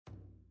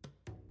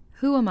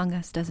Who among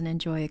us doesn't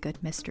enjoy a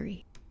good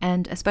mystery?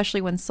 And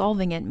especially when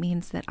solving it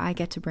means that I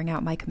get to bring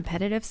out my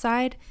competitive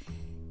side,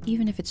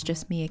 even if it's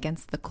just me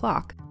against the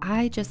clock.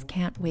 I just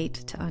can't wait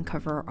to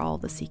uncover all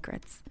the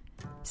secrets.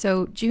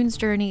 So June's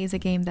Journey is a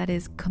game that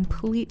is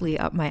completely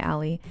up my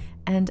alley,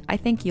 and I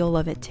think you'll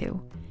love it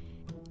too.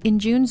 In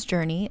June's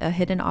Journey, a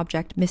hidden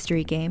object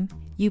mystery game,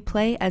 you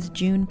play as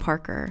June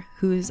Parker,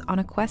 who's on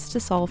a quest to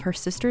solve her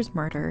sister's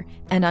murder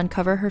and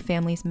uncover her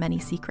family's many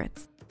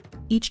secrets.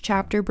 Each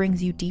chapter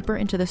brings you deeper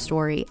into the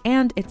story,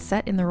 and it's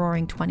set in the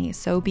Roaring '20s,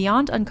 so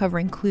beyond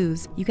uncovering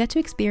clues, you get to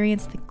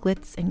experience the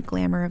glitz and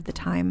glamour of the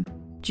time.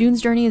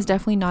 June's Journey is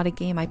definitely not a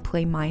game I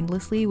play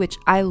mindlessly, which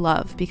I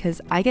love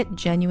because I get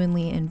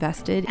genuinely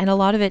invested, and a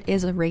lot of it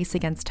is a race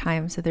against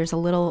time, so there's a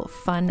little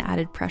fun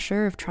added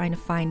pressure of trying to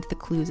find the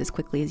clues as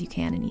quickly as you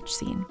can in each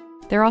scene.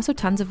 There are also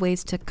tons of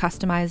ways to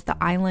customize the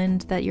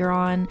island that you're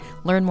on,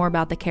 learn more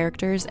about the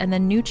characters, and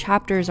then new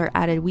chapters are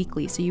added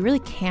weekly, so you really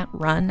can't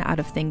run out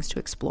of things to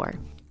explore.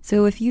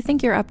 So if you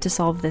think you're up to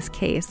solve this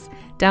case,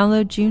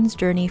 download June's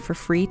Journey for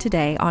free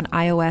today on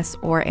iOS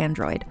or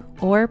Android,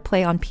 or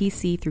play on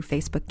PC through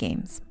Facebook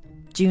Games.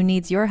 June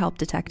needs your help,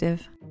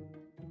 detective.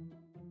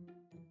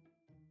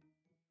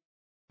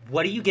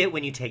 What do you get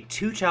when you take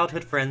two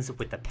childhood friends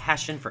with a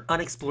passion for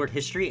unexplored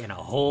history and a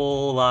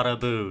whole lot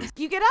of booze?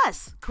 You get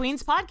us,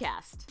 Queen's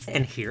Podcast.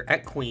 And here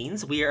at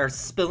Queen's, we are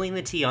spilling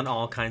the tea on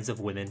all kinds of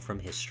women from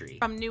history.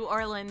 From New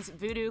Orleans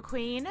voodoo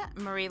queen,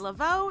 Marie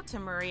Laveau, to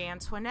Marie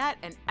Antoinette,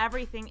 and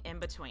everything in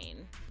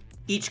between.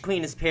 Each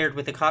queen is paired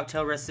with a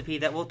cocktail recipe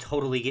that will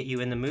totally get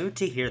you in the mood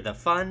to hear the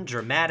fun,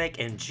 dramatic,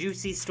 and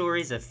juicy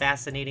stories of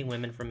fascinating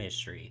women from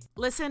history.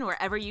 Listen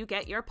wherever you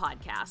get your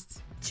podcasts.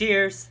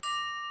 Cheers!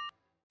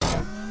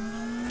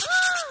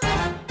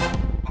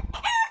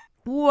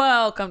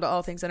 Welcome to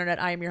All Things Internet.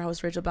 I am your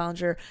host, Rachel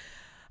Ballinger.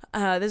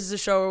 This is a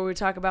show where we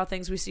talk about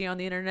things we see on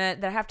the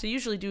internet that have to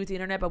usually do with the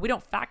internet, but we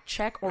don't fact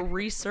check or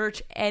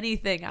research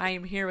anything. I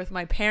am here with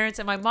my parents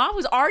and my mom,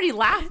 who's already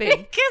laughing.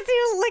 Because he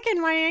was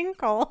licking my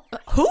ankle.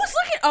 Who's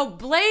licking? Oh,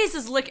 Blaze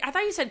is licking. I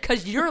thought you said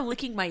because you're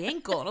licking my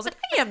ankle. And I was like,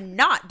 I am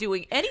not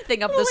doing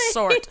anything of the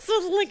sort. Blaze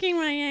was licking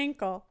my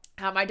ankle.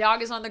 My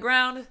dog is on the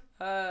ground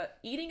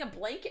eating a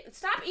blanket.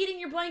 Stop eating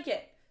your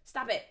blanket.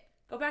 Stop it.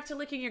 Go back to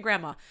licking your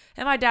grandma.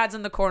 And my dad's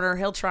in the corner.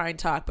 He'll try and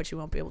talk, but you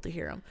won't be able to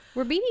hear him.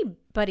 We're beanie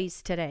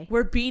buddies today.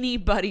 We're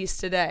beanie buddies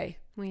today.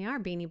 We are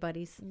beanie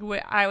buddies.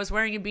 I was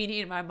wearing a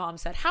beanie and my mom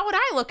said, how would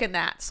I look in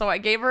that? So I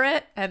gave her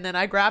it and then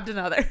I grabbed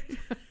another.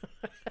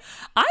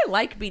 I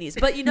like beanies.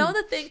 But you know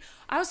the thing,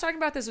 I was talking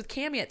about this with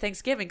Cammie at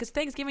Thanksgiving because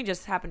Thanksgiving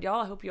just happened,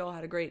 y'all. I hope you all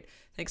had a great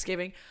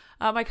Thanksgiving.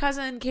 My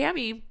cousin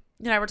Cammie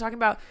and I were talking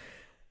about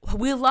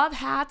we love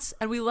hats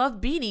and we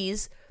love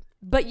beanies,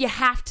 but you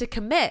have to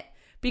commit.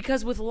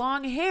 Because with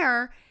long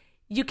hair,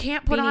 you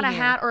can't put on a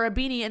hat or a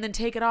beanie and then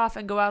take it off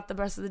and go out the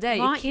rest of the day.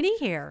 Any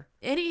hair.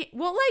 No,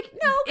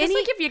 because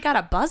like if you got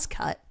a buzz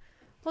cut.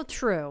 Well,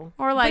 true.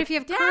 Or like but if you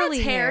have Dad's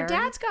curly hair.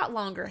 Dad's got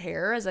longer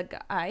hair as a guy.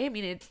 I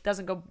mean, it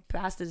doesn't go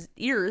past his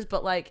ears,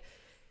 but like,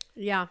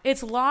 yeah,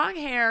 it's long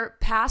hair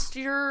past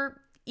your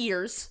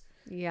ears.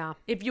 Yeah.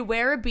 If you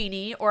wear a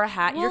beanie or a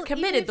hat, you're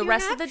committed the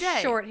rest of the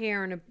day. Short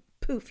hair and a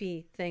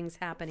poofy things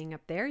happening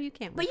up there. You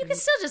can't. But you can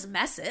still just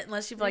mess it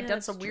unless you've like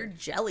done some weird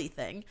jelly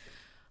thing.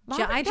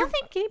 I don't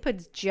think he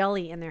puts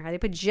jelly in there. They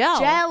put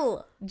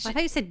gel. I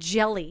thought you said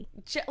jelly.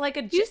 Like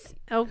a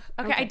okay.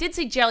 I did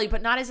say jelly,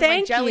 but not as in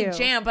like jelly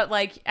jam, but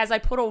like as I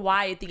put a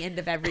Y at the end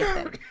of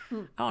everything.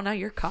 Oh, now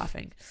you're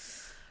coughing.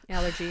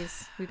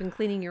 Allergies. We've been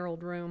cleaning your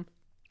old room.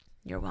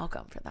 You're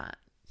welcome for that.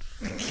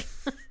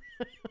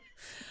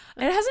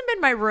 It hasn't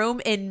been my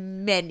room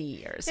in many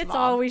years. It's Mom.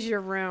 always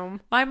your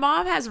room. My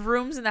mom has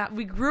rooms in that.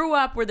 We grew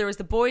up where there was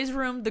the boys'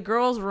 room, the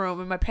girls' room,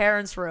 and my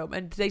parents' room,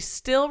 and they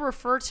still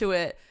refer to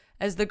it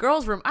as the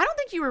girls' room. I don't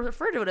think you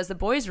refer to it as the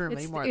boys' room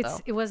anymore, though.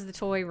 It was the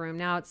toy room.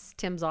 Now it's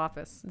Tim's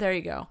office. There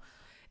you go.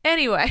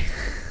 Anyway,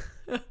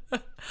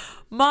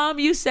 Mom,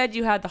 you said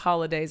you had the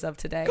holidays of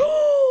today.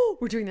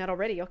 We're doing that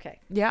already.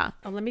 Okay. Yeah.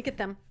 Let me get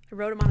them. I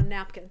wrote them on a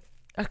napkin.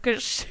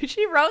 Because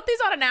she wrote these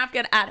on a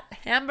napkin at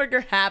Hamburger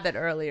Habit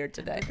earlier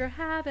today. Hamburger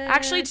Habit.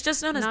 Actually, it's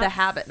just known as The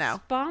Habit now.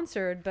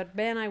 Sponsored, but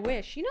man, I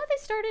wish. You know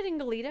they started in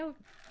Goleta?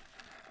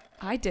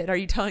 I did. Are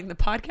you telling the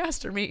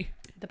podcast or me?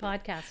 The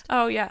podcast.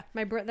 Oh, yeah.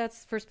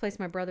 That's the first place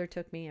my brother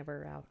took me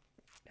ever out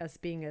as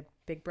being a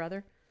big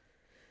brother.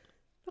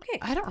 Okay.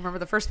 I don't remember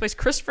the first place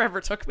Christopher ever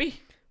took me.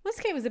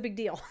 Whiskey was a big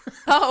deal.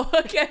 Oh,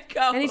 okay,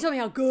 go. And he told me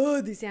how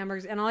good these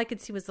hamburgers, and all I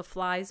could see was the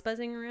flies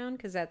buzzing around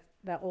because that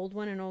old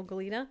one in Old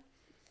Goleta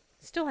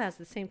still has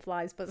the same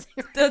flies buzzing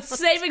around. The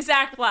same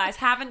exact flies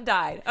haven't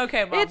died.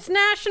 Okay, Mom. It's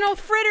National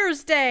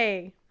Fritters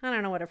Day. I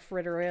don't know what a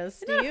fritter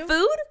is. Isn't that a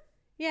food?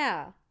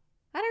 Yeah.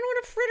 I don't know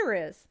what a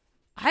fritter is.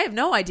 I have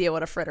no idea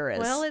what a fritter is.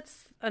 Well,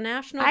 it's a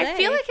national day. I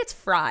feel like it's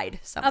fried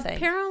something.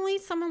 Apparently,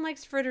 someone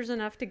likes fritters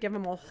enough to give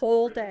them a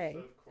whole day.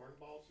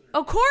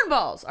 Oh, corn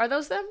balls. Are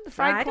those them? The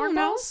fried corn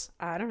balls?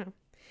 I don't know.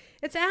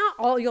 It's out.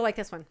 Oh, you'll like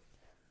this one.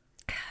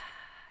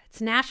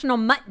 It's National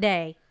Mutt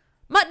Day.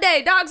 Mutt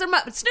Day. Dogs are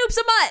mutt. Snoop's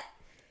a mutt.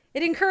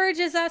 It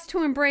encourages us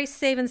to embrace,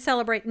 save, and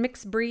celebrate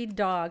mixed breed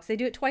dogs. They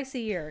do it twice a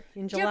year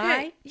in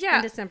July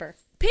and December.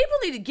 People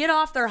need to get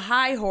off their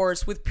high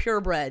horse with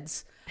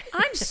purebreds.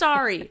 I'm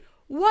sorry.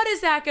 What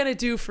is that going to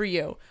do for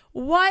you?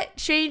 What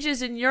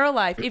changes in your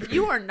life? If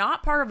you are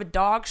not part of a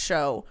dog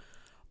show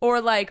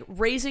or like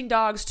raising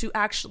dogs to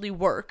actually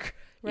work,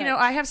 you know,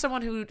 I have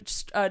someone who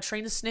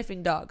trains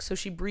sniffing dogs, so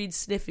she breeds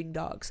sniffing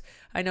dogs.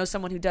 I know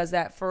someone who does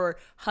that for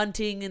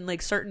hunting and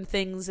like certain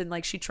things, and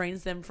like she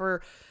trains them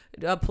for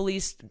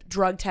police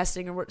drug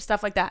testing or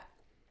stuff like that.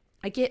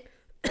 I get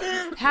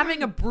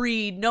having a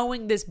breed,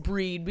 knowing this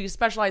breed, because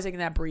specializing in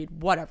that breed,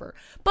 whatever.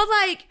 But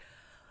like,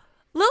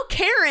 little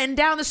Karen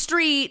down the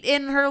street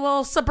in her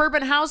little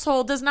suburban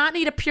household does not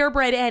need a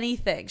purebred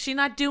anything. She's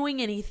not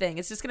doing anything.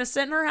 It's just going to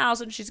sit in her house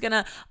and she's going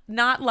to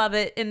not love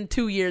it in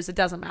 2 years. It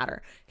doesn't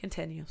matter.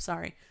 Continue.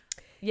 Sorry.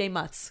 Yay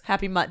mutts.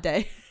 Happy Mutt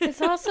Day.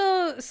 It's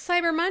also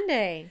Cyber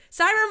Monday.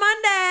 Cyber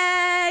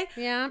Monday.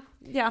 Yeah.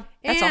 Yeah.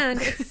 That's And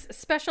all. it's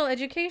Special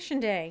Education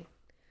Day,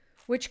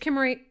 which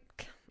commemorates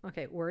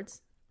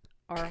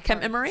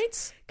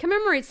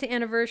the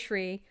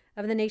anniversary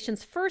of the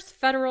nation's first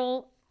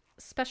federal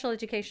special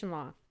education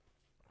law,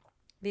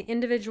 the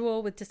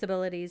Individual with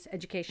Disabilities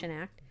Education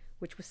Act,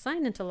 which was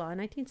signed into law in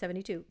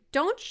 1972.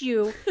 Don't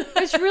you?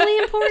 It's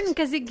really important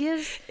because it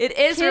gives It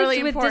is kids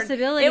really with important.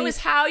 disabilities. It was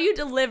how you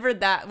delivered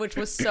that, which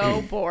was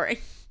so boring.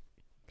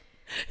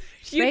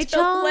 You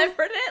Rachel?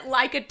 delivered it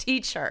like a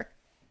teacher.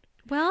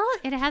 Well,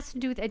 it has to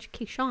do with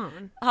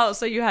education. Oh,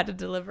 so you had to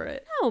deliver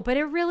it. No, but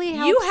it really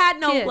helps. You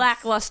had no kids.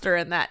 lackluster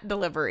in that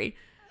delivery.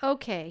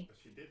 Okay.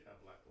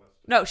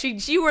 No,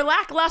 you were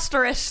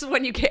lacklusterous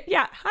when you get.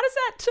 Yeah, how does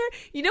that turn?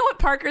 You know what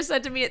Parker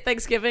said to me at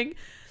Thanksgiving?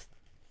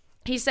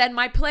 He said,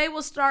 "My play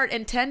will start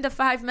in 10 to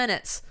 5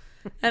 minutes,"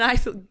 and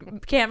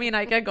Cammie and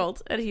I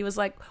giggled, and he was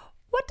like,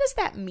 "What does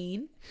that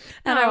mean?"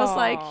 And I was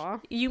like,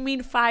 "You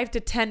mean 5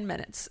 to 10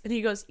 minutes?" And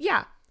he goes,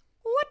 "Yeah."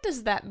 What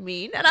does that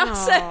mean? And I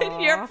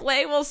said, your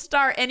play will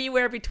start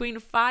anywhere between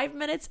 5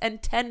 minutes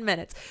and 10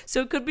 minutes.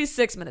 So it could be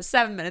 6 minutes,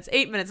 7 minutes,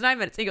 8 minutes, 9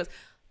 minutes. And he goes,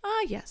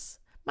 yes.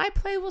 My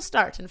play will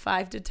start in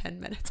 5 to 10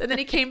 minutes. And then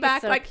he came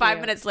back So like 5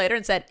 cute. minutes later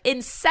and said,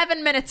 in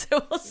 7 minutes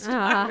it will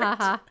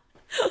start.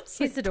 He's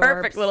Like, adorbs.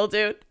 perfect little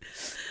dude.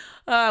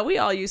 We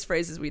all use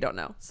phrases we don't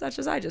know, such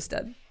as I just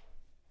did.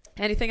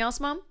 Anything else,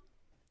 Mom?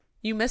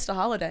 You missed a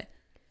holiday.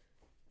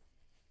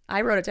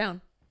 I wrote it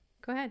down.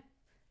 Go ahead.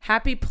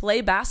 Happy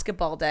Play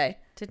Basketball Day.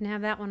 Didn't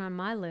have that one on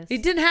my list.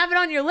 You didn't have it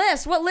on your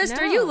list. What list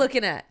are you No.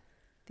 looking at?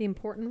 The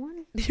important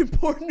one? The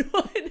important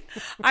one.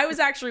 I was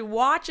actually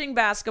watching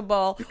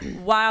basketball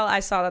while I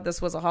saw that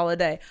this was a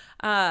holiday.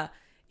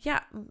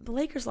 Yeah, the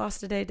Lakers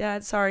lost today,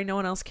 Dad. Sorry, no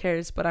one else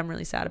cares, but I'm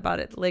really sad about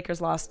it. The Lakers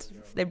lost.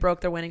 They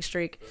broke their winning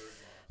streak.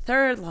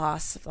 Third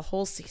loss of the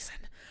whole season.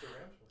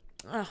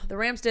 Oh, the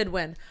Rams did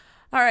win.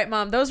 All right,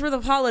 Mom, those were the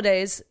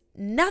holidays.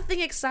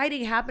 Nothing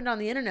exciting happened on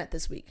the internet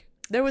this week.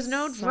 There was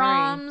no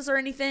drums or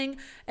anything.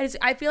 And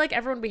I feel like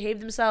everyone behaved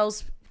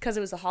themselves because it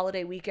was a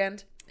holiday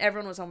weekend.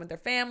 Everyone was home with their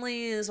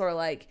families or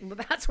like... Well,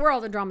 that's where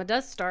all the drama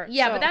does start.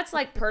 Yeah, so. but that's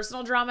like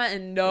personal drama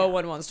and no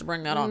one wants to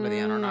bring that onto the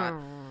internet.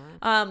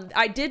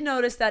 I did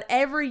notice that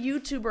every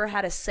YouTuber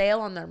had a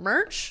sale on their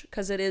merch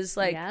because it is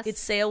like,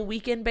 it's sale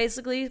weekend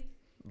basically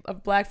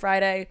of Black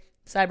Friday,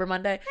 Cyber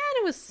Monday. And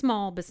it was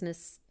Small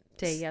Business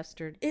Day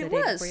yesterday. It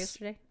was.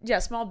 Yesterday. Yeah,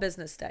 Small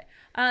Business Day.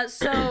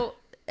 So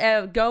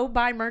go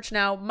buy merch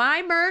now.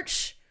 My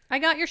merch... I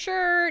got your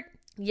shirt.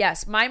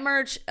 Yes, my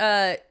merch,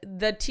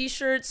 the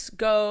t-shirts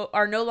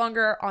are no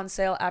longer on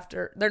sale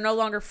they're no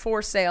longer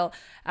for sale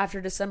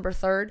after December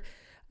 3rd.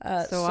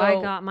 So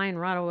I got mine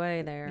right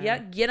away there. Yeah,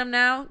 get them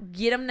now.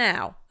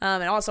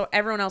 And also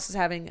everyone else is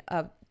having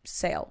a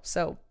sale.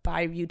 So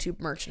buy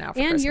YouTube merch now for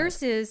And Christmas.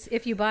 yours is,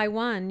 if you buy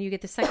one, you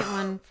get the second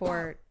one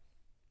for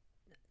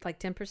like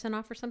 10%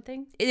 off or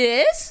something. It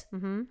is?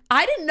 Mm-hmm.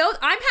 I didn't know.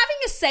 I'm having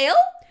a sale?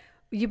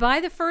 You buy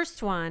the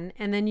first one,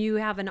 and then you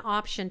have an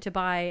option to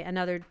buy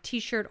another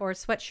t-shirt or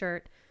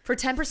sweatshirt. For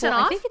 10% Well,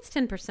 off? I think it's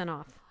 10%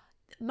 off.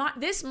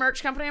 This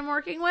merch company I'm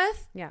working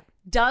with Yeah.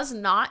 does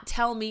not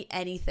tell me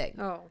anything.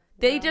 Oh.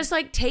 They just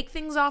like take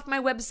things off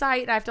my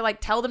website. I have to like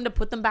tell them to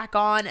put them back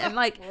on. And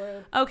like,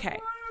 okay.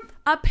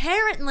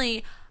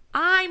 Apparently,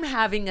 I'm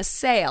having a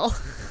sale.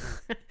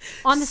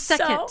 On the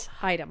second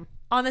item.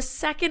 On the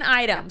second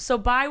item. So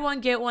buy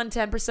one, get one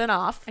 10%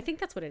 off. I think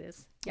that's what it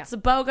is. Yeah. It's a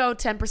BOGO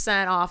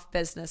 10% off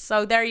business.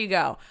 So there you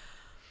go.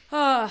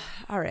 All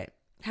right.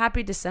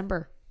 Happy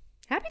December.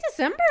 Happy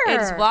December.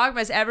 It's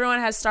Vlogmas. Everyone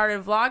has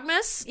started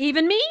Vlogmas.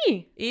 Even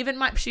me.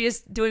 Even she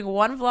is doing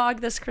one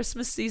vlog this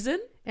Christmas season.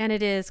 And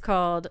it is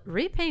called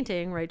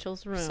Repainting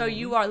Rachel's Room. So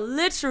you are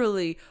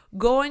literally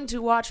going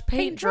to watch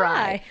paint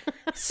dry.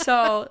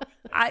 So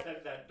I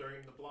said that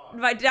during the vlog.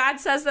 My dad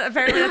says that.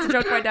 Apparently that's a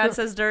joke my dad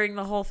says during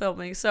the whole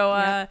filming. So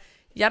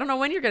yeah, I don't know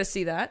when you're going to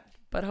see that,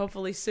 but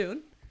hopefully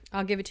soon.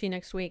 I'll give it to you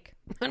next week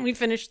when we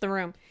finish the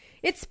room.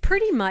 It's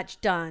pretty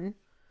much done.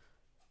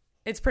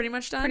 It's pretty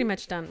much done? Pretty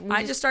much done.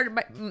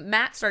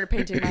 Matt started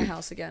painting my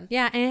house again.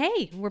 Yeah, and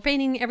hey, we're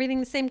painting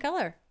everything the same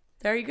color.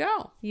 There you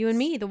go. You and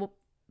me,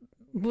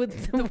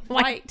 with the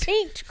white. white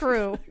paint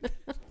crew.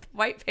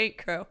 White paint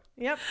crew.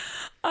 Yep.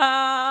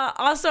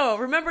 Also,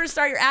 remember to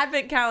start your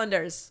advent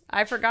calendars.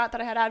 I forgot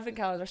that I had advent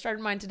calendars. I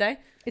started mine today.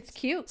 It's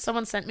cute.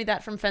 Someone sent me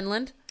that from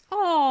Finland.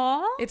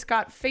 Aww. It's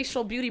got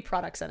facial beauty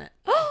products in it.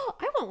 Oh,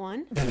 I want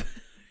one.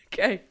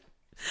 Okay.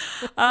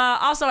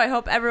 Also, I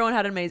hope everyone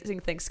had an amazing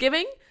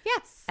Thanksgiving.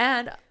 Yes.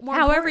 And more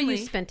However you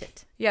importantly, spent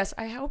it. yes,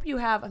 I hope you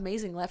have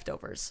amazing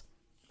leftovers.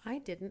 I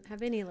didn't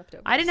have any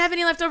leftovers. I didn't have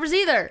any leftovers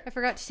either. I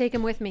forgot to take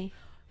them with me.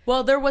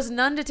 Well, there was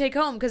none to take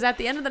home because at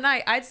the end of the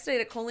night, I'd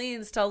stayed at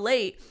Colleen's till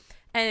late,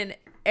 and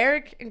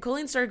Eric and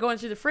Colleen started going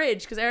through the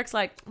fridge because Eric's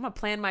like, I'm going to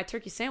plan my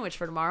turkey sandwich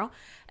for tomorrow.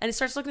 And he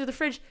starts looking through the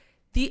fridge.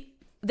 They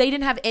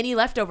didn't have any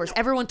leftovers.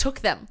 Everyone took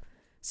them.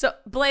 So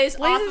Blaze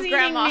off is of eating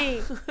Grandma.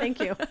 me. Thank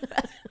you.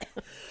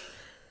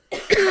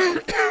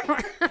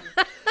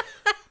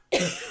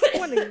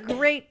 What a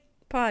great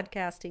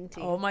podcasting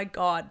team. Oh my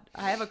God.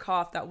 I have a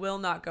cough that will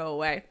not go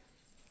away.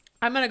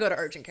 I'm going to go to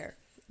urgent care.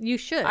 You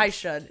should. I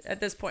should at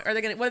this point. What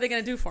are they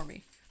going to do for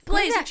me?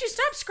 Blaze, would you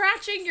stop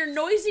scratching your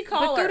noisy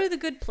collar? But go to the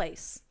good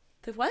place.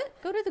 The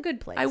what? Go to the good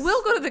place. I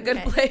will go to the good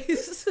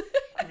place.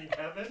 I mean,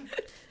 heaven.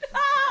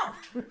 Oh!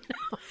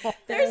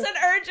 There's an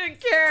urgent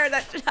care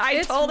that I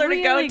It's told her to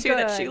go really to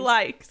that she good.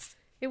 likes.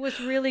 It was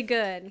really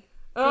good.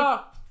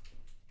 Oh.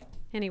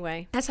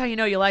 Anyway. That's how you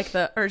know you like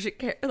the urgent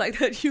care, like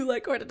that you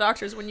like going to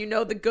doctors when you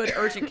know the good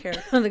urgent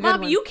care. The good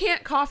Mom, one. you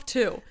can't cough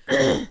too.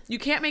 You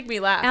can't make me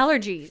laugh.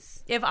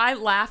 Allergies. If I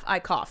laugh, I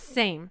cough.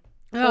 Same.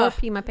 Ugh. Or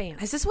pee my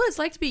pants. Is this what it's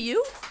like to be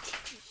you?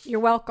 You're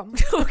welcome.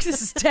 Oh,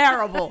 this is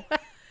terrible.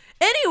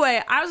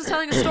 Anyway, I was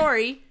telling a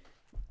story.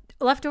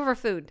 Leftover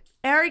food.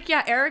 Eric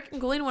and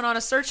Colleen went on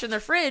a search in their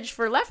fridge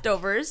for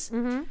leftovers,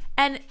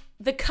 and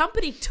the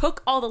company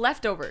took all the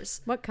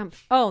leftovers. What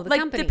company? Oh, the Like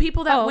company. the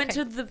people that Oh, went okay.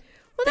 to the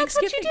Well, that's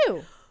what you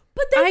Thanksgiving. do.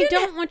 But they I didn't-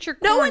 don't want your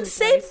No corn, one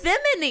saved please. them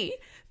any.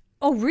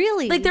 Oh,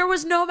 really? Like there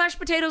was no mashed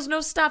potatoes,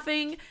 no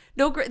stuffing,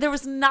 there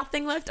was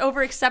nothing left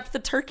over except the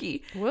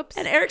turkey. Whoops.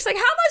 And Eric's like,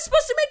 "How am I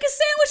supposed to make a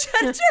sandwich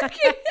out of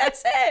turkey?"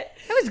 That's it.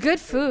 It was good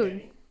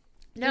food.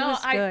 No,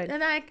 was good.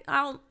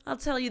 I'll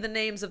tell you the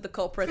names of the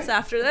culprits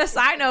after this.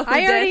 I know who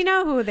I did. already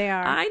know who they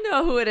are. I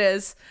know who it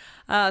is.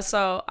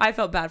 So I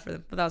felt bad for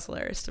them, but that was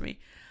hilarious to me.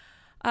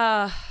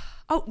 Oh,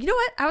 you know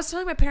what? I was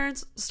telling my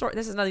parents a story.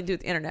 This has nothing to do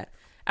with the internet.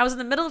 I was in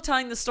the middle of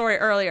telling the story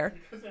earlier.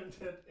 Because I haven't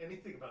said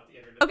anything about the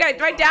internet. Okay,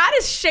 my dad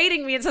is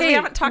shading me and says we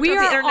haven't talked we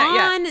about the are internet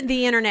yet. on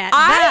the internet.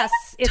 I Yes,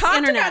 it's talked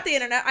internet. about the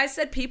internet. I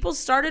said people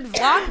started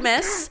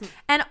Vlogmas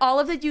and all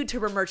of the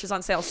YouTuber merch is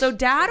on sale. So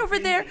dad over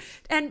there,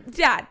 and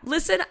dad,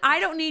 listen, I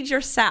don't need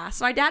your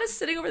sass. My dad is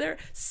sitting over there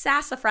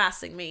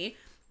sassafrassing me.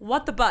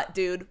 What the butt,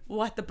 dude?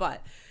 What the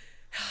butt?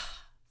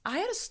 I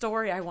had a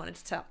story I wanted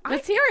to tell.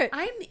 Let's hear it.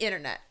 I am the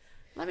internet.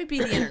 Let me be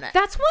the internet.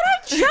 That's what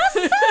I just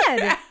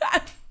said.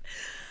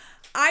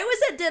 I was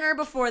at dinner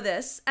before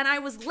this, and I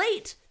was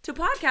late to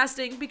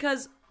podcasting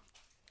because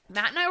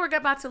Matt and I were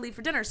about to leave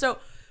for dinner. So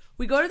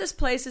we go to this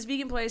place, this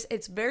vegan place.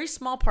 It's a very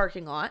small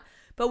parking lot,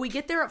 but we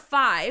get there at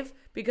 5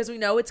 because we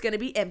know it's going to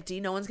be empty.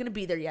 No one's going to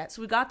be there yet.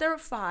 So we got there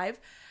at 5,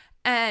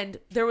 and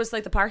there was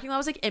like the parking lot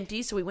was like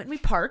empty. So we went and we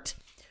parked.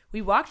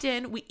 We walked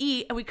in, we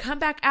eat, and we come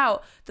back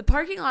out. The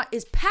parking lot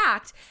is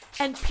packed,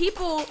 and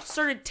people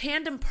started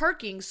tandem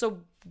parking,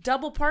 so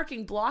double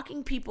parking,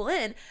 blocking people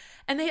in,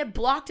 and they had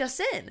blocked us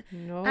in.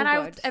 No and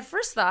I good. at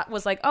first thought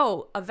was like,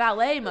 oh, a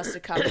valet must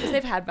have come because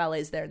they've had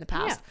valets there in the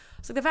past. Yeah.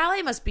 So the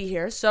valet must be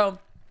here. So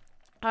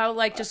I'll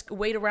like just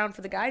wait around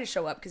for the guy to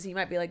show up because he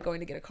might be like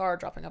going to get a car,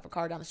 dropping off a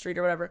car down the street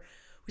or whatever.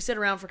 We sit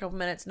around for a couple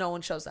minutes, no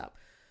one shows up.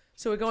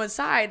 So we go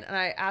inside, and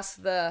I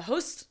asked the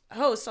host, I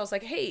was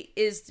like, hey,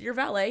 is your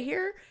valet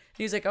here? And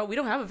he was like, oh, we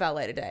don't have a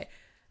valet today.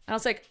 And I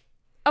was like,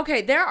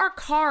 okay, there are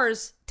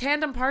cars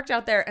tandem parked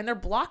out there, and they're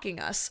blocking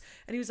us.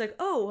 And he was like,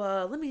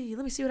 oh, let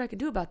me see what I can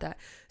do about that.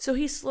 So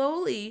he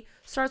slowly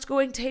starts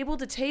going table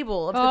to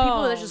table of the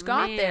people that just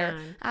got there,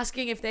 man.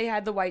 asking if they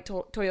had the white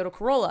Toyota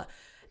Corolla.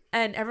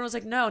 And everyone was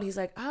like, no. And he's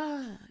like,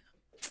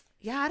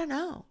 yeah, I don't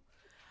know.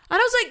 And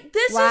I was like,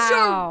 this is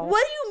Wow.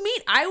 what do you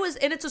mean?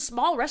 And it's a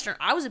small restaurant.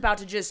 I was about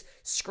to just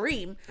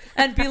scream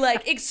and be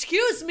like,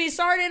 excuse me,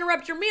 sorry to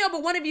interrupt your meal,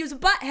 but one of you is a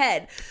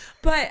butthead.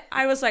 But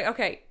I was like,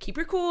 okay, keep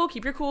your cool.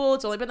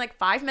 It's only been like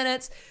 5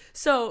 minutes.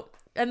 So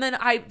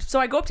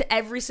I go up to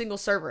every single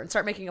server and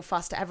start making a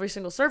fuss to every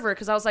single server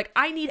because I was like,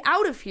 I need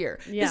out of here.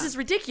 Yeah. This is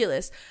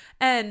ridiculous.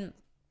 And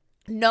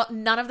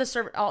none of the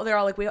server, they're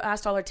all like, we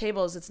asked all our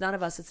tables. It's none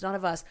of us.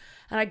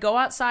 And I go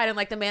outside, and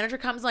like the manager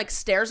comes and like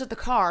stares at the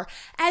car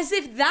as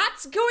if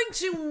that's going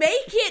to make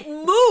it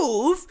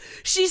move.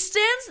 She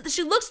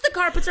looks at the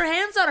car, puts her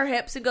hands on her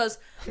hips, and goes,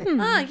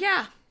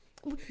 yeah.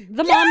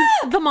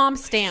 The mom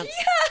stance.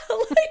 Yeah,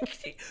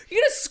 like,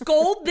 you're gonna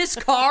scold this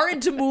car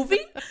into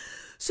moving?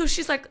 So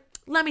she's like,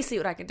 let me see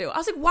what I can do. I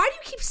was like, why do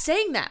you keep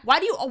saying that?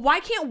 Why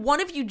can't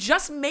one of you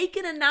just make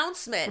an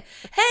announcement?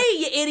 Hey,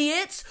 you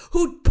idiots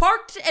who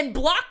parked and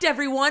blocked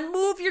everyone,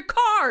 move your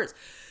cars.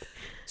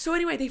 So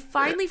anyway, they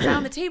finally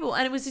found the table,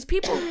 and it was these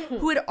people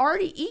who had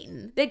already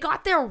eaten. They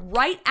got there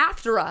right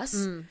after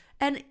us,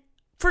 and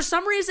for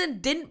some reason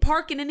didn't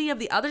park in any of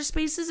the other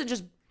spaces and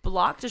just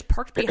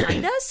parked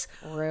behind us.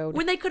 Rude.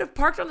 When they could have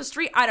parked on the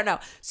street. I don't know.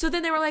 So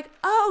then they were like,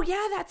 oh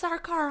yeah, that's our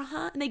car,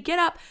 huh? And they get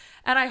up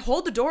and I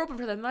hold the door open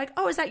for them. They're like,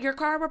 oh, is that your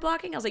car we're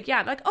blocking? I was like,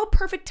 yeah. They're like, oh,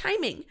 perfect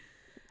timing.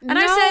 And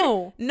I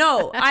said,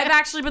 no, I've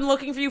actually been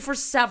looking for you for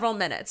several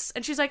minutes.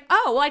 And she's like,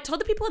 oh, well, I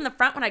told the people in the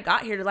front when I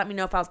got here to let me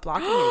know if I was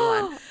blocking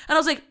anyone. And I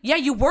was like, yeah,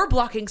 you were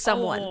blocking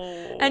someone.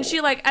 And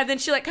then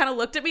she kind of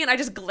looked at me and I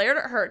just glared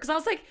at her because I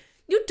was like,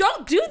 you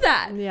don't do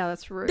that. Yeah,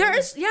 that's rude.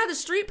 The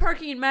street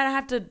parking, you might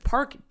have to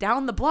park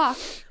down the block.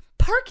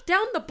 Park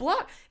down the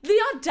block. The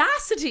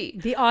audacity.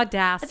 The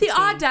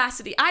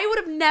audacity. I would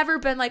have never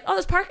been like, oh,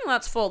 this parking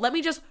lot's full. Let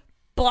me just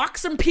block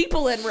some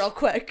people in real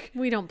quick.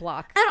 We don't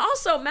block. And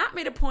also, Matt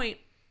made a point.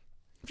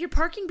 If you're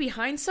parking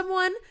behind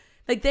someone,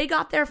 like they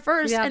got there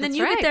first, and then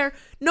you get there,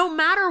 no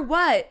matter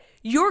what,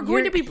 you're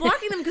going to be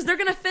blocking them because they're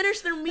going to finish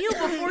their meal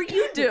before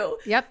you do.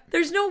 Yep.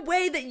 There's no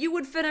way that you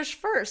would finish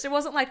first. It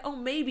wasn't like, oh,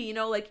 maybe,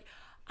 like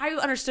I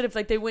understood if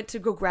like they went to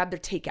go grab their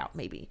takeout,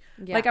 maybe.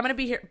 Yeah. Like I'm going to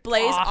be here,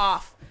 blaze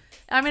off.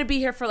 I'm going to be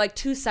here for like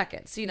 2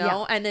 seconds,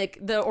 and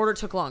the order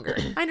took longer.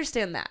 I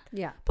understand that.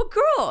 Yeah. But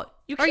girl,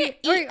 you can't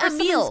eat a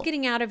meal. Someone's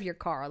getting out of your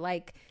car.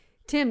 Like,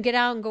 Tim, get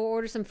out and go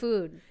order some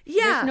food.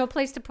 Yeah. There's no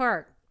place to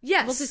park.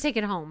 Yes. We'll just take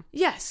it home.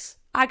 Yes.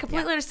 I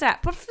completely understand.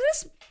 But for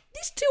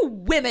these two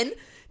women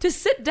to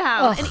sit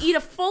down and eat a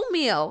full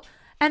meal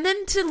and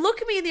then to look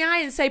at me in the eye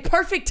and say,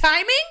 perfect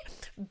timing?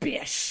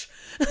 Bish.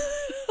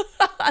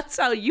 I'll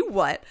tell you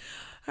what.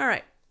 All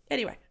right.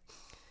 Anyway.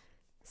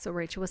 So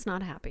Rachel was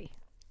not happy.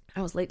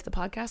 I was late to the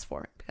podcast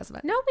for it because of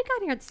it. No, we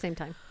got here at the same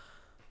time.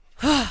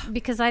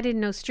 Because I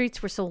didn't know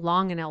streets were so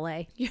long in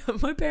LA. Yeah,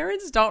 my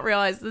parents don't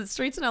realize the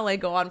streets in LA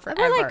go on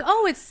forever. We're like,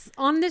 oh, it's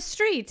on this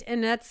street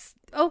and that's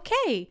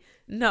okay.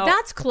 No.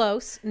 That's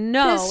close.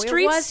 No, the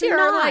streets here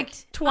are like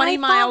 20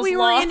 miles long. We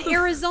were long. in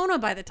Arizona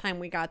by the time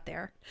we got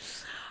there.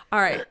 All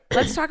right,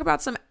 let's talk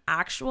about some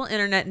actual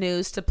internet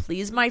news to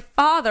please my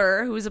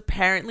father, who is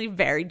apparently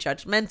very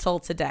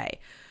judgmental today.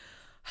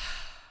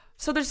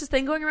 So there's this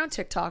thing going around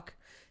TikTok.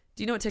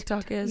 Do you know what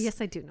TikTok is?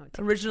 Yes, I do know.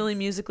 Originally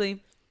Musical.ly.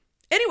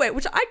 Anyway,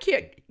 which I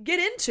can't get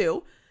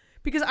into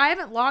because I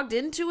haven't logged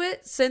into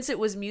it since it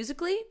was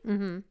Musical.ly.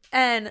 Mm-hmm.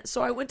 And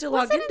so I went to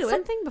log into it.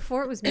 Something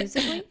before it was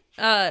Musical.ly?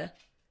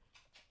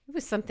 It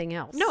was something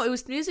else. No, it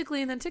was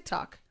Musical.ly and then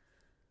TikTok.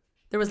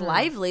 There was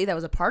Lively that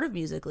was a part of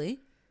Musical.ly.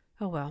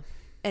 Oh, well.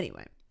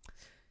 Anyway.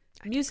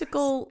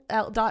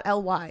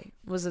 Musical.ly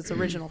was its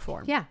original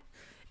form. Yeah.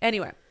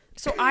 Anyway,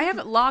 so I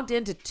haven't logged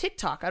into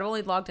TikTok. I've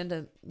only logged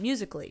into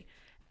Musical.ly.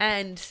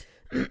 And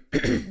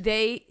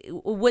they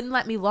wouldn't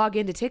let me log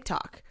into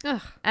TikTok. Ugh.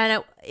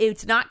 And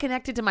it's not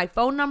connected to my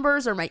phone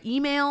numbers or my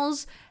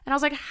emails. And I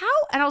was like, how?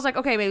 And I was like,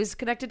 okay, maybe it's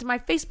connected to my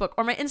Facebook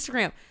or my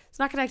Instagram. It's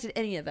not connected to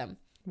any of them.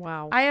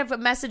 Wow. I have a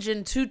message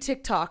into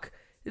TikTok,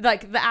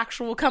 like the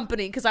actual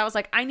company, because I was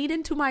like, I need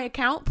into my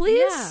account,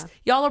 please. Yeah.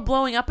 Y'all are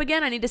blowing up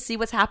again. I need to see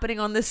what's happening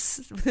on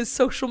this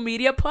social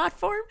media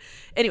platform.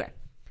 Anyway,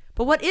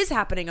 but what is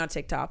happening on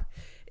TikTok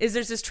is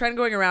there's this trend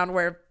going around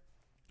where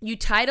you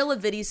title a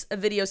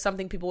video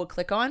something people would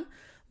click on,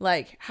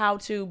 like how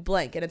to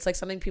blank. And it's like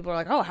something people are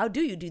like, oh, how do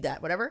you do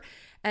that? Whatever.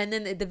 And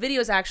then the video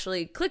is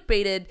actually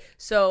clickbaited.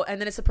 So, and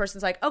then it's the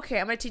person's like,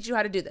 okay, I'm going to teach you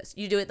how to do this.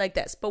 You do it like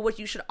this. But what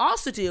you should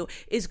also do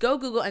is go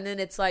Google. And then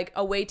it's like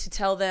a way to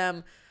tell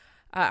them,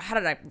 how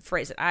did I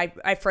phrase it?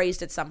 I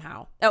phrased it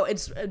somehow. Oh,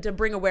 it's to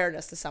bring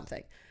awareness to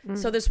something. Mm-hmm.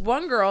 So this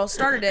one girl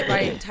started it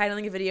by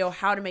titling a video,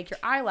 how to make your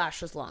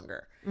eyelashes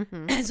longer.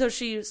 Mm-hmm. And so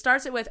she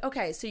starts it with,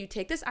 okay, so you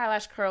take this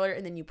eyelash curler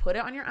and then you put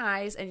it on your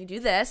eyes and you do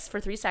this for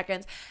 3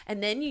 seconds.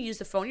 And then you use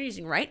the phone you're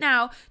using right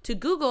now to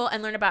Google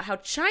and learn about how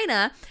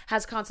China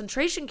has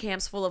concentration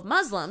camps full of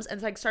Muslims,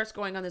 and like starts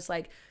going on this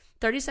like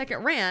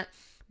 30-second rant,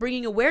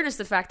 bringing awareness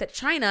to the fact that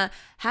China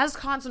has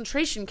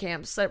concentration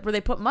camps where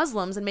they put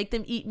Muslims and make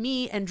them eat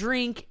meat and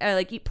drink,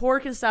 like eat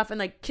pork and stuff, and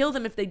like kill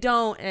them if they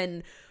don't,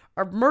 and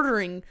are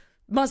murdering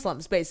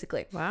Muslims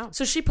basically. Wow.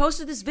 So she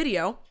posted this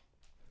video.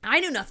 I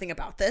knew nothing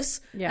about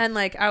this. Yeah. And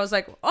like, I was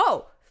like,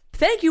 oh,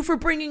 thank you for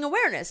bringing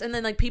awareness. And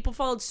then like people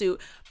followed suit,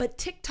 but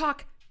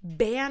TikTok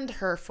banned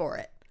her for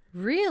it.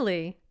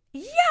 Really?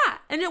 Yeah.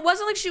 And it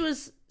wasn't like she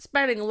was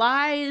spreading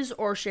lies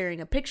or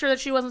sharing a picture that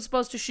she wasn't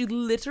supposed to. She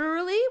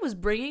literally was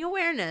bringing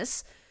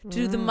awareness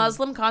to the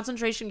Muslim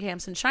concentration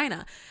camps in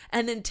China.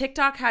 And then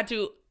TikTok had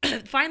to,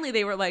 finally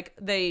they were like,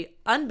 they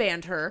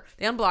unbanned her,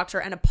 they unblocked her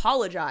and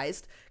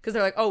apologized because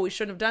they're like, oh, we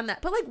shouldn't have done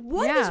that. But like,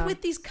 what is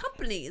with these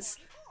companies?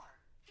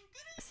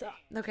 So,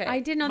 okay. I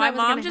didn't know my that was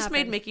mom gonna just happen.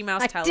 made Mickey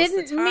Mouse tell us I the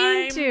didn't time.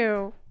 mean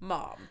to.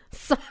 Mom.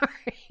 Sorry.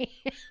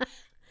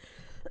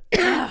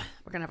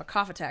 We're gonna have a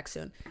cough attack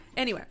soon.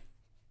 Anyway,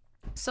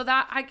 so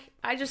that I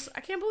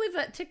can't believe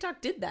that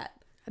TikTok did that.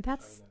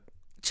 That's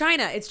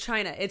China. It's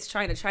China.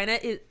 China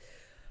is.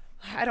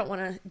 I don't want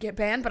to get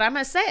banned, but I'm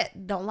gonna say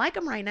it. Don't like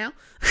them right now.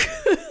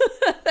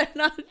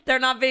 They're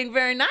not being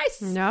very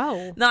nice.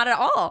 No, not at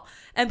all.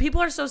 And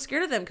people are so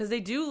scared of them because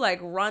they do like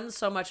run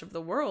so much of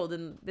the world,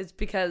 and it's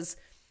because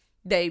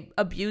they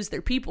abuse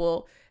their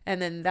people,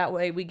 and then that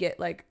way we get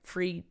like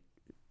free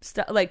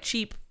like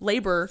cheap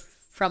labor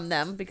from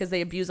them because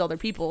they abuse other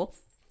people.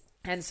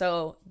 And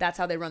so that's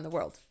how they run the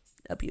world.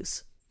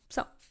 Abuse.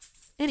 So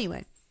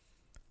anyway,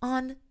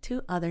 on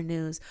to other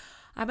news.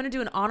 I'm going to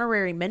do an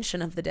honorary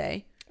mention of the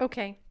day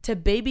Okay. to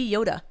Baby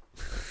Yoda.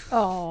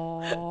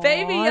 Oh,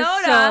 Baby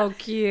Yoda. so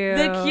cute.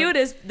 The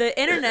cutest. The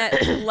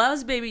internet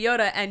loves Baby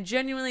Yoda, and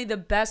genuinely the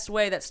best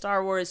way that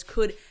Star Wars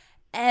could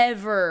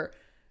ever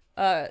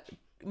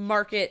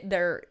market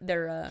their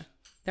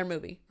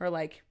movie, or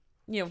like,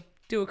 you know,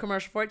 do a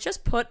commercial for it.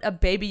 Just put a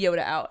Baby Yoda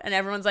out, and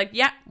everyone's like,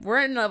 yeah, we're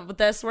in love with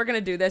this. We're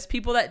gonna do this.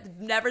 People that have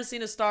never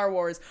seen a Star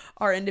Wars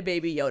are into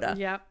Baby Yoda.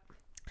 Yep.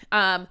 Is it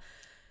Yoda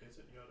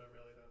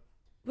really though?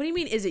 What do you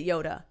mean, is it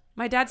Yoda?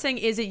 My dad's saying,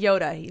 is it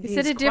Yoda? Is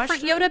it a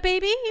different Yoda,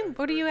 baby?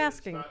 What are you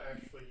asking? Not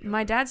actually Yoda.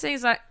 My dad's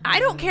saying, I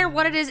don't care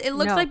what it is. It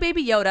looks No. like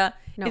Baby Yoda.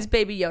 No. It's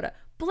Baby Yoda.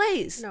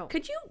 Blaze, No.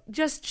 could you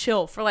just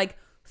chill for like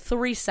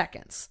 3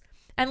 seconds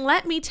and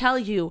let me tell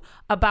you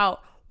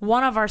about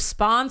one of our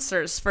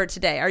sponsors for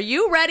today? Are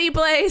you ready,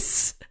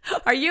 Blaze?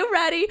 Are you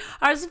ready?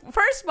 Our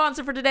first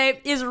sponsor for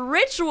today is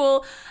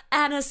Ritual,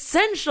 an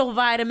essential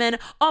vitamin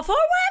for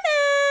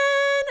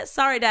women.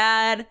 Sorry,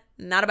 Dad.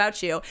 Not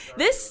about you.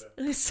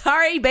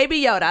 Sorry,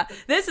 Baby Yoda.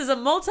 This is a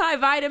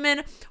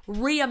multivitamin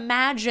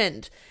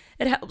reimagined.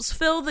 It helps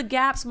fill the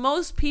gaps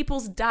most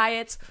people's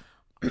diets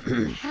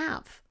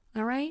have.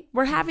 All right?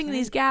 We're having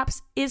these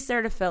gaps. It's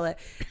there to fill it.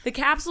 The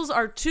capsules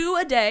are 2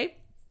 a day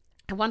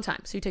at one time.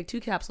 So you take 2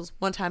 capsules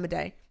 1 time a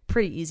day.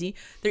 Pretty easy.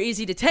 They're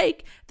easy to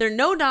take. They're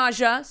no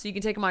nausea, so you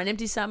can take them on an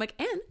empty stomach,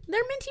 and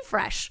they're minty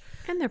fresh.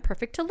 And they're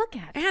perfect to look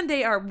at. And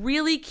they are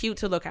really cute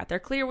to look at. They're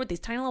clear with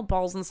these tiny little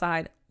balls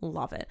inside.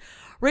 Love it.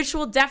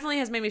 Ritual definitely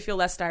has made me feel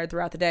less tired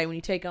throughout the day. When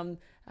you take them,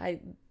 I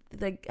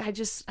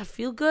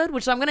feel good,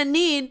 which I'm gonna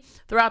need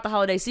throughout the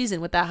holiday season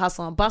with that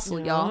hustle and bustle,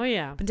 y'all. Oh,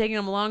 yeah. Been taking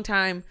them a long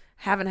time.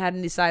 Haven't had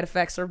any side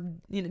effects or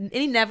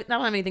don't have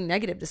anything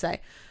negative to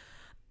say.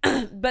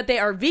 But they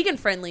are vegan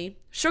friendly,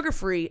 sugar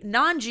free,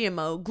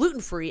 non-GMO,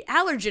 gluten free,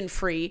 allergen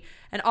free,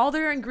 and all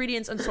their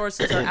ingredients and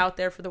sources are out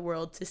there for the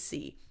world to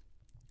see.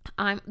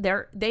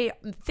 They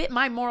fit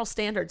my moral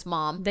standards,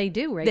 Mom. They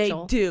do,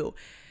 Rachel. They do.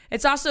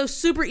 It's also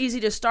super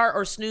easy to start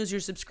or snooze your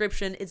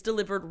subscription. It's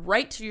delivered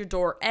right to your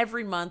door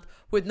every month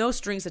with no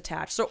strings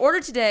attached. So order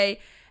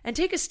today and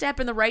take a step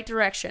in the right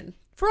direction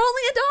for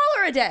only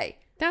 $1 a day.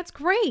 That's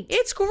great.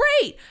 It's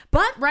great.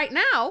 But right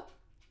now,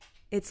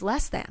 it's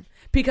less than.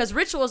 Because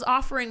Ritual is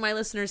offering my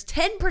listeners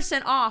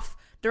 10% off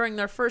during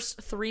their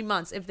first 3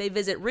 months if they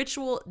visit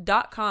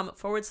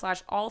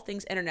ritual.com/all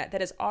things internet.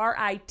 That is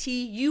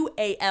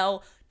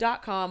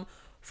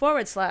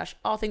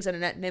ritual.com/all things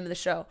internet, name of the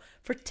show,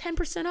 for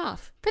 10%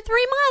 off. For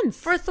 3 months.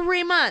 For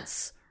 3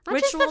 months. Not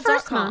just the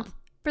first month.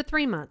 For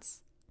 3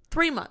 months.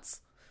 3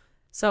 months.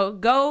 So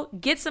go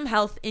get some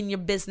health in your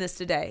business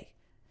today.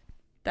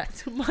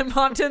 That's my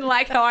mom didn't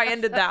like how I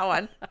ended that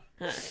one.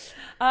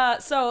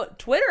 So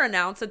Twitter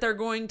announced that they're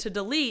going to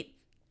delete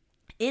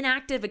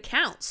inactive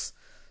accounts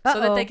so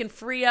that they can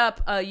free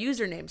up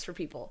usernames for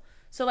people.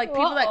 So like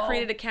people that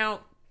created an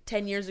account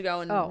 10 years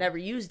ago and never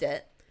used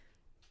it.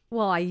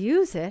 Well, I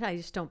use it. I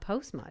just don't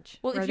post much.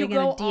 Well, Are if they you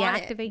gonna go on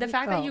it, deactivate the it?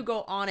 fact that you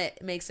go on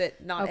it makes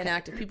it not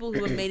inactive. People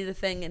who have made it a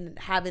thing and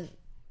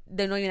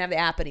they don't even have the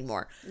app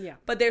anymore. Yeah.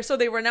 But they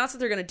were announced that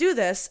they're going to do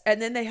this,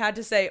 and then they had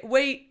to say,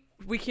 wait,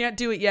 we can't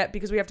do it yet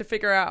because we have to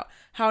figure out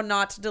how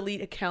not to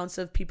delete accounts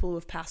of people who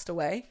have passed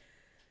away.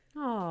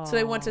 Oh. So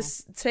they want to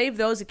save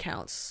those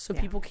accounts so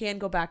people can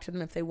go back to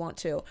them if they want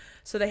to.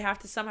 So they have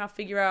to somehow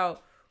figure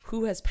out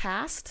who has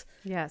passed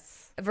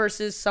Yes.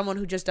 versus someone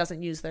who just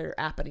doesn't use their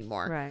app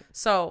anymore. Right.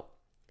 So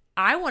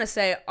I want to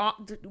say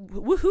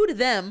woohoo to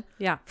them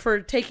Yeah.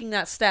 for taking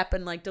that step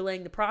and like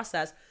delaying the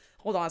process.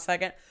 Hold on a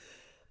second.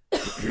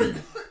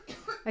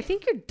 I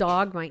think your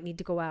dog might need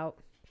to go out.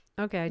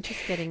 Okay, just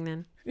kidding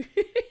then.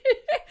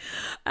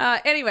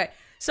 Anyway,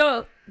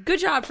 so good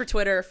job for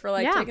Twitter for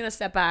like Yeah. taking a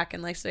step back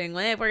and like saying,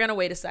 we're going to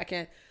wait a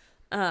second.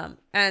 And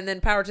then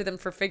power to them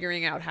for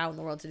figuring out how in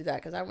the world to do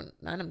that. Cause I'm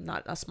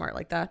not smart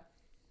like that.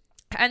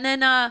 And then,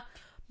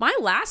 my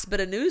last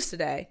bit of news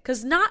today,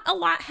 cause not a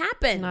lot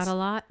happened. Not a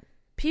lot.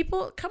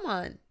 People, come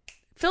on.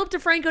 Philip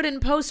DeFranco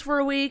didn't post for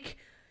a week.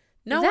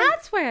 No one-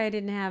 That's why I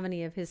didn't have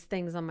any of his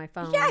things on my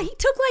phone. Yeah, he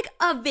took like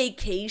a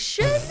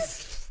vacation.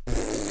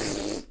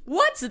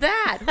 What's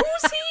that?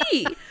 Who's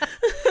he?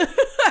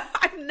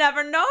 I've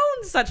never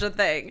known such a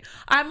thing.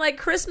 I'm like,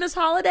 Christmas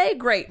holiday?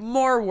 Great,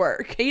 more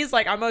work. He's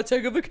like, I'm going to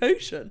take a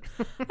vacation.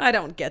 I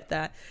don't get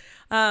that.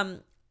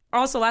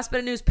 Also, last bit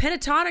of news,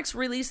 Pentatonix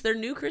released their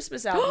new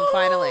Christmas album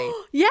finally.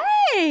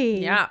 Yay!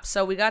 Yeah,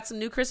 so we got some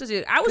new Christmas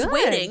music. I was Good.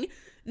 waiting.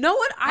 No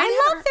one,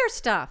 I love their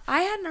stuff.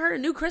 I hadn't heard a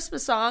new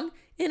Christmas song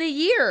in a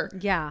year.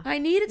 Yeah. I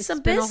needed It's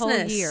some been business. a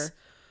whole year.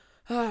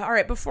 All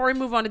right, before we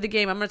move on to the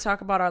game, I'm going to talk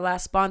about our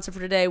last sponsor for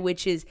today,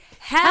 which is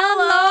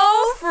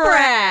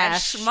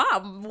HelloFresh.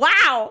 Mom,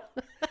 wow.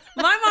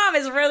 My mom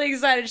is really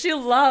excited. She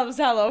loves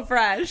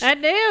HelloFresh. I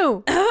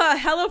do.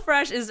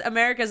 HelloFresh is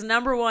America's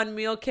 #1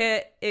 meal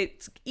kit.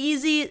 It's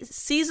easy,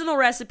 seasonal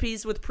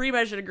recipes with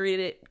pre-measured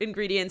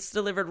ingredients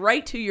delivered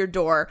right to your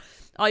door.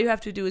 All you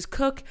have to do is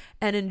cook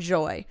and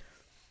enjoy.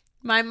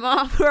 My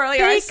mom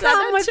earlier, I They said come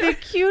that with to the her.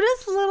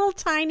 cutest little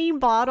tiny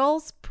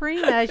bottles,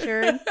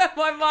 pre-measured.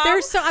 My mom,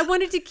 They're so. I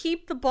wanted to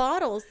keep the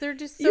bottles. They're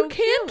just so you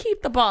can cute.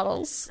 keep the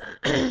bottles.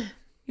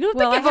 You don't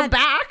Well, have to I give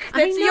them had- back.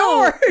 I That's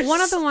know. yours.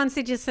 One of the ones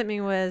they just sent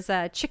me was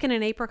chicken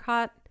and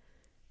apricot.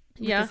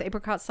 With Yeah. this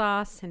apricot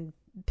sauce and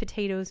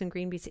potatoes and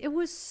green beans. It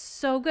was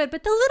so good.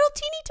 But the little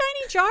teeny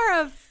tiny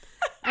jar of.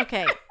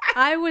 Okay,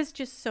 I was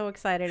just so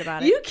excited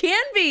about it. You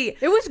can be.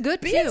 It was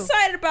good Be too.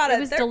 excited about it. It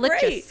was They're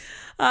delicious.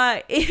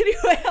 great.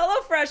 Anyway,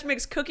 HelloFresh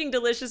makes cooking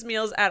delicious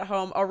meals at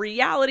home a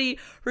reality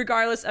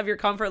regardless of your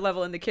comfort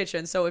level in the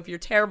kitchen. So if you're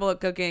terrible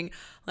at cooking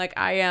like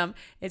I am,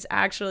 it's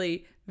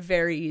actually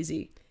very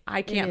easy.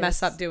 I can't mess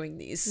is. up doing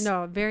these.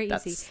 No, very easy.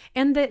 That's-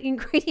 And the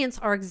ingredients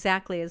are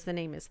exactly as the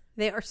name is.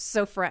 They are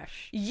so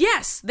fresh.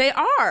 Yes, they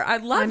are. I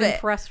love I'm it.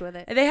 impressed with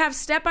it. They have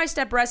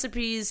step-by-step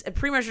recipes and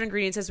pre-measured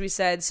ingredients, as we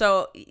said.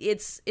 So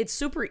it's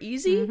super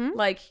easy. Mm-hmm.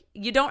 Like,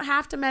 you don't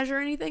have to measure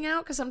anything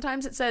out because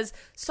sometimes it says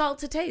salt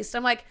to taste.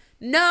 I'm like,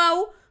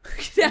 no.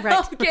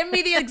 Right. Give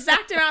me the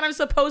exact amount I'm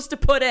supposed to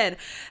put in.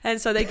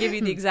 And so they give you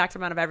the exact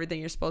amount of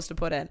everything you're supposed to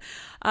put in.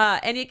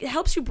 And it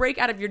helps you break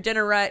out of your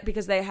dinner rut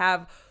because they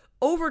have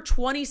over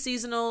 20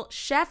 seasonal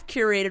chef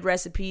curated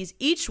recipes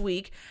each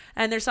week,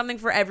 and there's something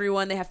for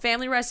everyone. They have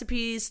family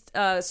recipes,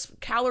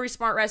 calorie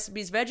smart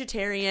recipes,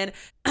 vegetarian.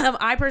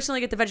 I personally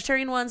get the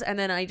vegetarian ones, and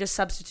then I just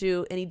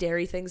substitute any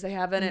dairy things they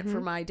have in it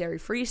for my dairy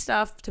free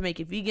stuff to make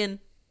it vegan.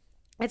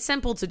 It's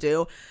simple to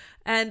do,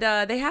 and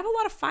they have a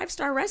lot of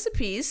 5-star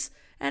recipes,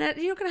 and it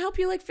can help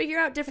you like figure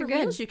out different They're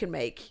good. meals you can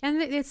make. And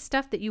it's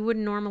stuff that you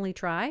wouldn't normally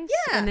try. Yeah.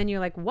 And then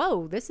you're like,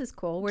 whoa, this is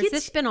cool. Where's Gets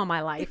this you- been all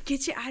my life?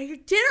 Get you out of your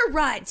dinner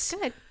ruts.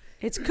 Good.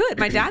 It's good.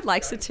 My dad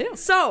likes it too.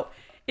 So,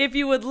 if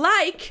you would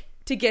like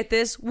to get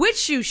this,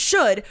 which you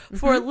should,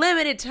 for a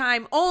limited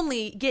time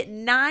only, get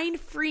 9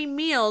 free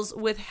meals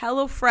with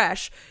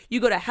HelloFresh. You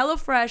go to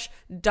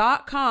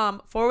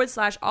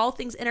HelloFresh.com/all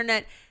things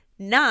internet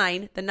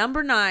 9, the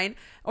number 9,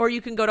 or you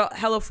can go to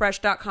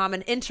HelloFresh.com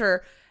and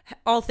enter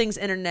all things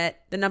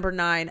internet, the number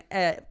 9,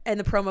 and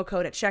the promo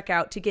code at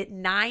checkout to get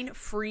 9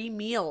 free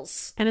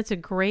meals. And it's a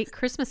great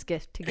Christmas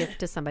gift to give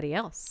to somebody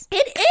else.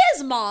 It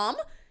is, Mom.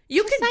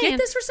 You can saying. get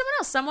this for someone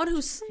else. Someone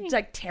who's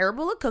like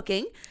terrible at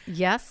cooking,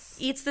 Yes.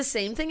 eats the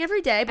same thing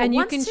every day, but And you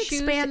wants can to choose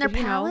expand their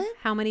palate.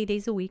 how many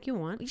days a week you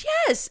want.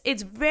 Yes,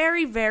 it's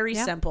very, very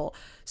Yeah. simple.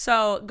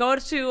 So go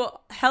to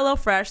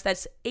HelloFresh.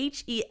 That's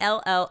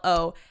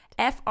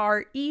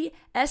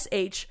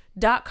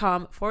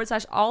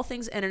HelloFresh.com/all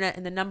things internet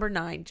and the number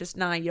 9, just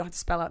 9. You don't have to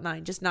spell out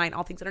 9, just 9,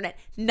 all things internet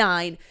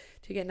 9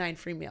 to get 9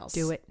 free meals.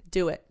 Do it.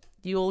 Do it.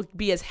 You'll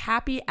be as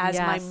happy as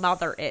my Yes.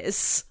 mother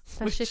is.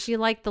 Especially if you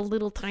like the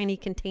little tiny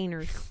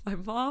containers. My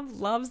mom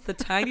loves the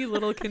tiny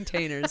little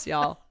containers,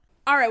 y'all.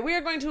 All right, we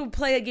are going to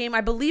play a game.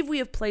 I believe we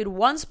have played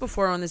once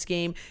before on this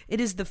game. It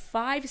is the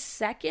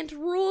 5-second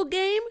rule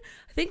game.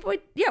 I think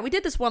we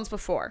did this once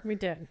before. We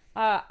did.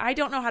 I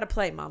don't know how to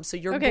play, Mom, so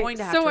you're Okay, going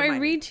to have so to I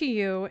remind me. read to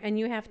you, and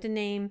you have to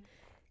name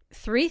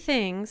 3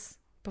 things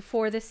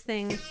before this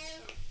thing,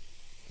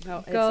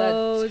 Oh,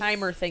 goes- it's a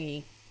timer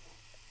thingy.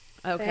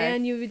 Okay.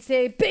 and you would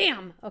say,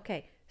 "Bam!"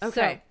 Okay.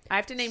 Okay. I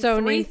have to name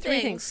so 3 name things,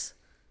 3 things.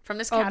 from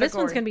this Oh, category. this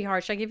one's gonna be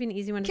harsh. I give you an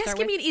easy one to Yes, start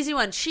give with. me an easy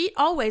one. She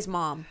always,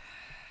 Mom.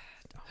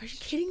 Are you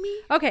kidding me?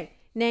 Okay.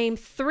 Name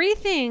 3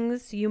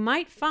 things you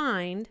might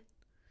find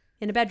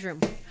in a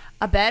bedroom.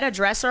 A bed, a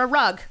dresser, a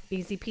rug.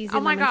 Easy peasy.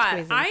 Oh my lemon God.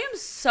 squeezy. I am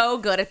so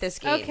good at this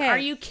game. Okay. Are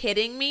you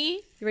kidding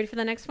me? You ready for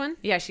the next one?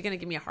 Yeah, she's going to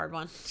give me a hard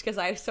one because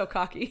I'm so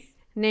cocky.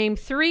 Name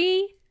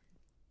 3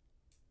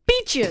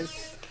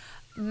 beaches.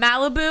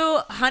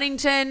 Malibu,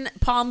 Huntington,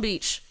 Palm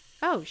Beach.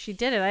 Oh, she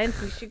did it. I didn't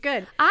think she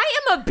could. I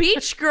am a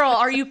beach girl.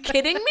 Are you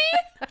kidding me?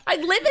 I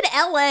live in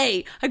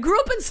LA. I grew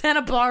up in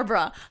Santa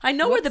Barbara. I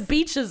know where the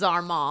beaches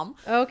are, Mom.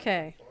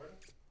 Okay.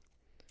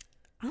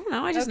 I don't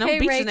know. I just Okay, know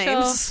beach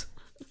Rachel. names.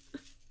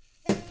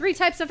 3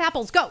 types of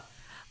apples. Go.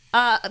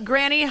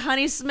 Granny,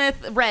 Honey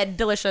Smith, red,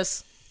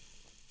 delicious.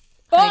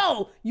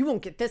 Oh, you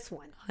won't get this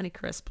one. Honey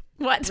Crisp.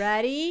 What?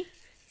 Ready?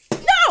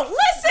 No,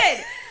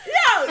 listen.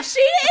 No, she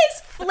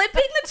is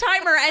flipping the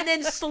timer and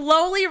then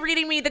slowly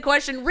reading me the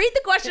question. Read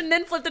the question,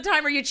 then flip the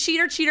timer. You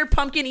cheater,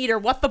 pumpkin eater.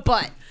 What the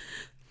butt?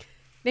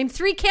 Name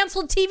 3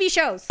 canceled TV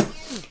shows.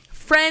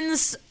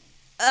 Friends.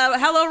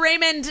 Hello,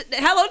 Raymond.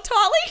 Hello,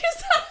 Tolly.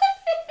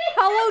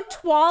 Hello,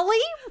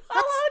 Twally?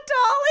 Hello,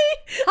 Dolly.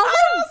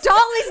 Hello,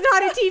 Dolly's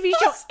not a TV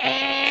show.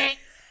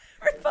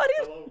 Everybody.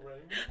 Hello, Ray.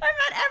 I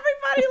meant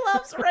everybody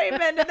loves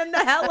Raymond, and then the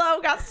hello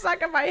got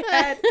stuck in my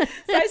head,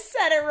 so I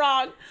said it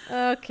wrong.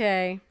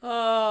 Okay.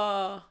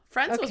 Oh,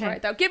 Friends was Okay.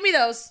 right though. Give me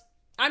those.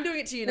 I'm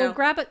doing it to you now.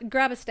 Well,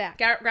 grab a stack.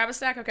 Grab a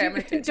stack. Okay, I'm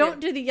gonna do it to Don't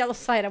you. do the yellow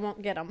side. I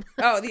won't get them.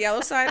 Oh, the yellow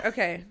side.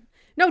 Okay,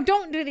 No,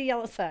 don't do the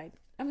yellow side.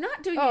 I'm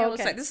not doing Oh, the yellow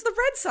okay. side. This is the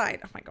red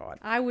side. Oh my god.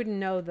 I wouldn't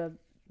know the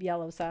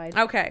yellow side.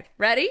 Okay,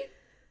 ready?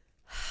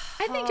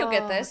 I think you'll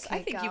get this. Okay,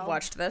 I think you've go.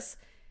 watched this.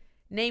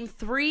 Name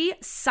 3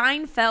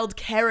 Seinfeld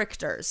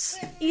characters.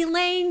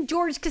 Elaine,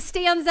 George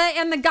Costanza,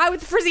 and the guy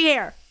with the frizzy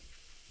hair.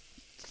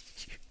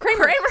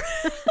 Kramer.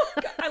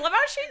 I love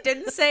how she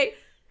didn't say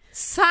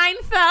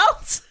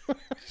Seinfeld.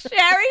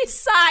 Sherry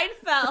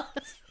Seinfeld.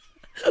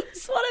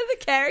 It's one of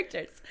the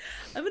characters.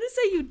 I'm going to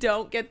say you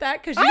don't get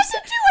that because you I said...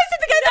 did too. I said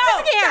the guy with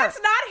the frizzy hair.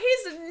 That's not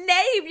his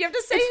name. You have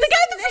to say It's his the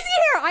guy with the name. frizzy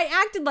hair.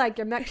 I acted like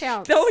him. That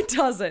counts. No, it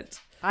doesn't.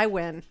 I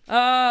win.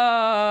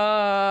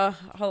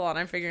 Hold on.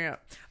 I'm figuring out.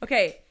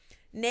 Okay.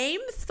 Name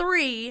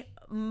 3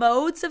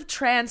 modes of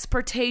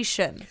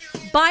transportation.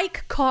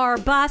 Bike, car,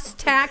 bus,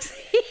 taxi.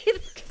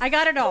 I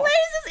got it all. Blaze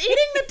is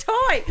eating the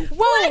toy.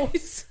 Whoa.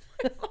 Blaze.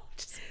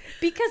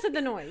 Because of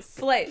the noise.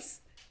 Blaze.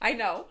 I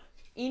know.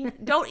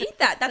 Don't eat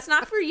that. That's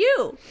not for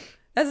you.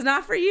 That's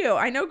not for you.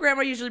 I know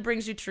grandma usually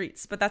brings you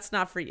treats, but that's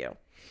not for you.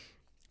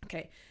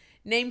 Okay.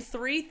 Name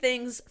 3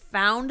 things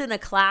found in a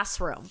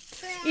classroom.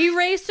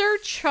 Eraser,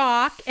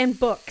 chalk, and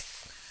books.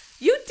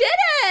 You did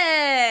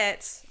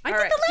it. I All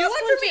did right. the Do last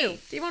one one for too. me.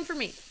 Do one for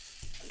me.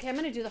 Okay, I'm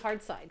going to do the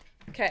hard side.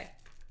 Okay.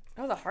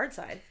 Oh, the hard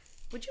side.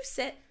 Would you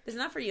sit? This is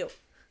not for you.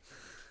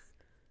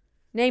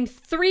 Name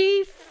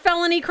 3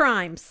 felony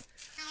crimes.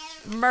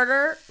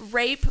 Murder,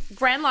 rape,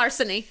 grand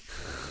larceny.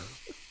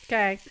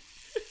 Okay.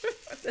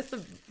 That's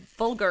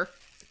vulgar.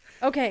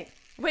 Okay.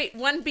 Wait,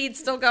 one bead's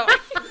still going.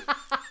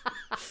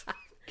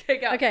 Okay,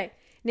 go. Okay.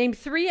 Name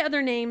 3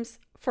 other names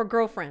for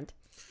girlfriend.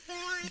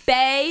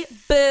 Bae,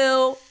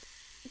 boo.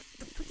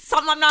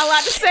 Something I'm not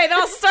allowed to say that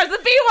also starts with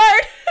the B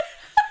word.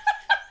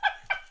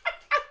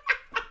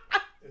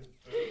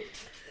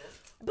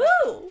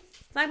 Boo.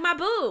 Like my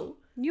boo.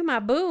 You my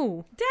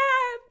boo.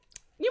 Dad,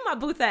 you my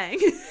boo thing.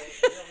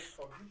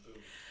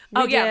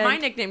 We Yeah, did. my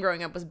nickname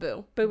growing up was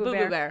Boo. Boo Boo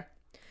Boo Bear.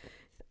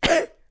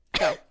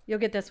 Go. You'll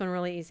get this one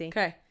really easy.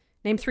 Okay.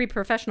 Name 3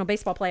 professional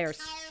baseball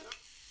players.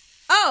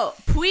 Oh,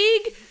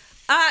 Puig,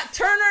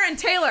 Turner, and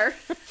Taylor.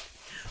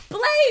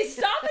 Blaze,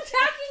 stop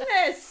attacking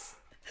this.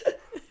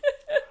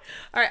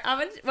 All right, I'm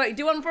gonna wait.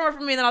 Do one more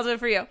for me, then I'll do it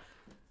for you.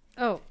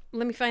 Oh,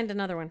 let me find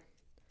another one.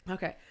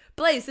 Okay,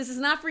 Blaze, this is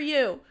not for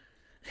you.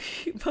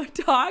 My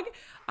dog,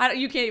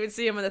 you can't even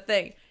see him in the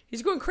thing.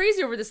 He's going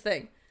crazy over this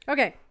thing.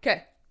 Okay.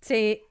 Okay,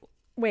 Say,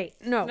 wait,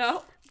 no.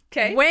 no,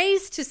 okay.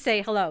 Ways to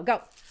say hello.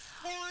 Go.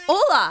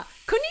 Hola,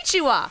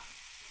 konnichiwa,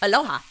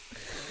 aloha.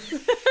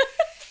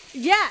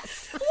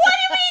 Yes. What do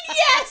you mean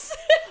yes?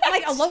 I'm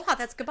like, aloha,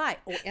 that's goodbye.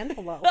 Oh, and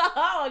hello.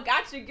 Oh, I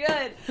got you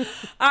good.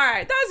 All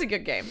right, that was a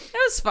good game.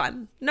 That was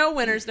fun. No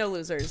winners, no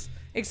losers,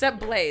 except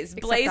Blaze.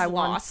 Blaze I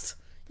won. lost.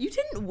 You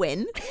didn't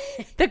win.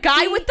 The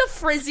guy with the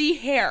frizzy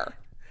hair.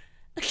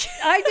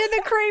 I did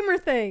the Kramer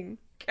thing.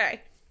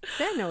 Okay.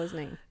 I know his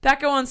name.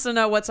 Becca wants to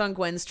know what's on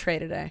Gwen's tray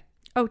today.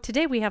 Oh,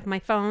 today we have my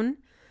phone,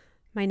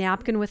 my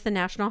napkin with the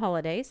national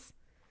holidays,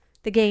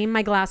 the game,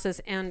 my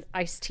glasses, and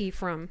iced tea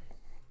from...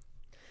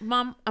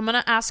 Mom, I'm going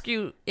to ask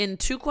you in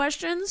 2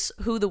 questions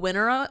who the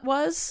winner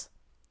was,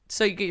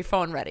 so you get your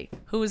phone ready.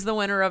 Who is the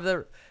winner of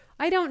the...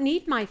 I don't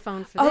need my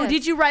phone for Oh, this.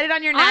 did you write it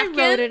on your napkin?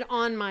 I wrote it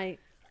on my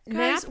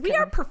Guys, napkin. we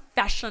are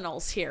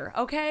professionals here,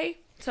 okay?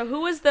 So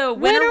who is the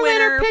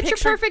winner, picture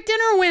perfect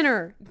dinner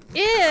winner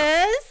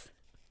is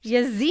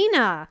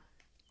Yazina.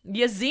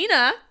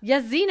 Yazina?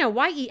 Yazina,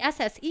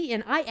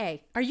 Yessenia.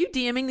 Are you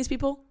DMing these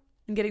people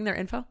and getting their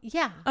info?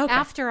 Yeah, Okay.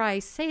 after I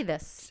say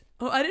this.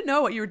 Oh, I didn't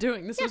know what you were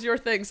doing. This was your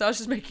thing, so I was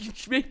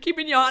just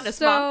keeping you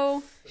honest,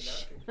 Mom.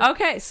 So,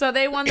 Okay, so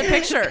they won the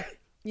picture.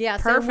 yeah,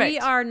 so we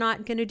Perfect. are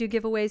not going to do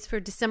giveaways for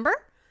December,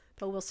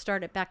 but we'll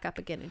start it back up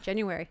again in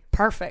January.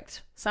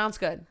 Perfect. Sounds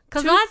good.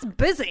 Because that's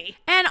busy.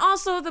 And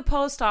also the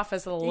post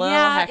office is a little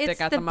hectic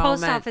at the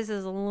moment. post office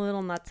is a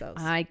little nutsos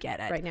I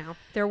get it. right now.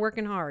 They're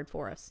working hard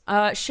for us.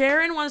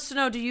 Sharon wants to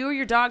know, do you or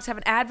your dogs have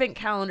an advent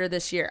calendar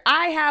this year?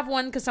 I have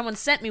one because someone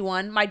sent me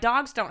one. My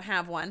dogs don't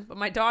have one, but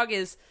my dog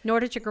is... Nor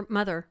did your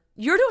mother.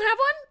 You don't have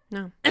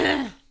one?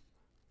 No.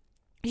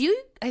 You,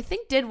 I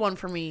think, did one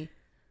for me.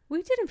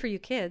 We did them for you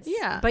kids.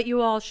 Yeah. But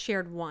you all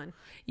shared one.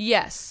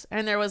 Yes.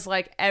 And there was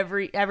like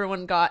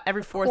everyone got,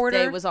 every fourth quarter?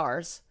 day was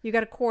ours. You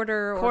got a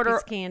quarter or a piece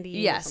of candy or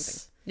something.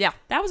 Yes. Yeah.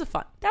 That was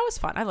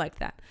fun. I liked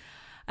that.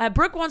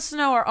 Brooke wants to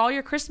know, are all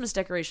your Christmas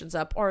decorations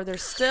up, or are they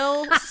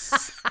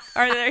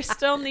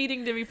still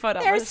needing to be put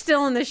up? They're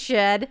still in the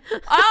shed.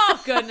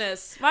 Oh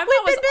goodness. My mom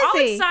was been all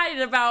busy. excited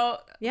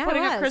about Yeah,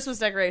 putting it up was. Christmas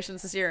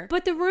decorations this year.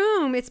 But the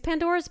room, it's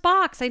Pandora's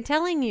box. I'm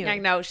telling you. I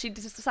know. She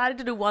just decided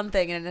to do one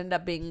thing and it ended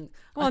up being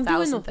Well, I'm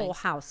 1,000 doing the things. whole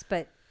house,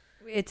 but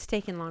it's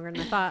taking longer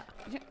than I thought.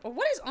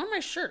 What is on my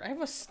shirt? I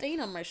have a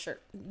stain on my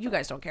shirt. You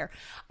guys don't care.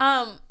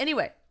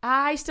 Anyway,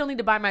 I still need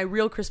to buy my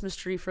real Christmas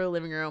tree for the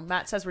living room.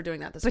 Matt says we're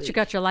doing that this But week. you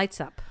got your lights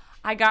up.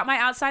 I got my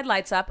outside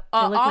lights up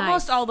look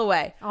almost nice. all the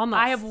way. Almost.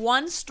 I have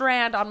one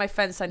strand on my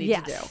fence I need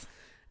to do. Yes.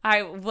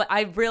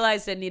 I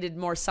realized it needed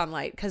more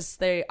sunlight because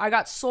I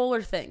got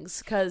solar things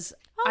because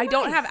I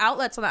don't nice. have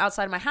outlets on the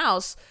outside of my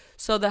house.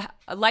 So the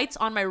lights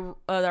on my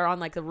that are on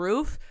like the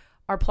roof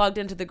are plugged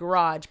into the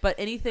garage, but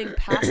anything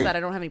past that I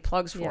don't have any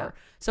plugs for. Yeah.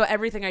 So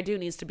everything I do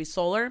needs to be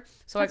solar.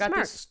 So That's I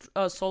got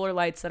smart. these solar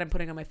lights that I'm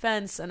putting on my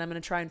fence, and I'm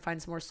going to try and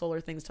find some more solar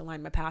things to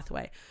line my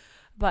pathway.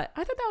 But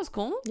I thought that was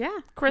cool. Yeah.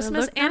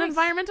 Christmas It looked and nice.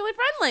 environmentally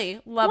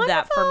friendly. Love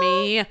that for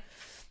me.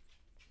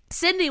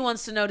 Sydney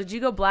wants to know, did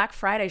you go Black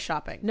Friday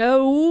shopping?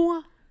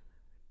 No.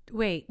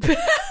 Wait.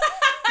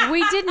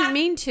 We didn't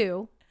mean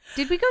to.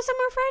 Did we go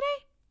somewhere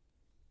Friday?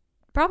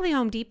 Probably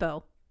Home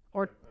Depot.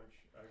 Or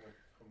I went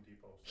Home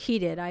Depot. he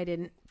did. I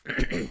didn't.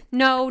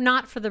 No,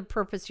 not for the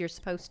purpose you're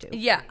supposed to.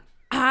 Yeah.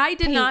 I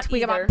did Paint. not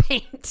We either. bought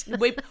paint.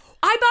 Wait,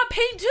 I bought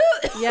paint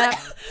too. Yeah.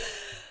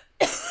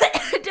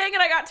 Dang it,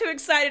 I got too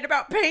excited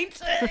about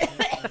paint.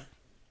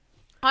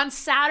 On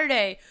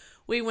Saturday,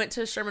 we went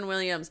to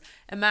Sherwin-Williams,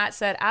 and Matt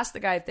said, ask the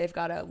guy if they've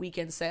got a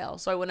weekend sale.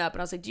 So I went up,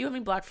 and I was like, do you have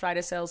any Black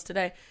Friday sales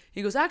today?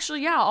 He goes,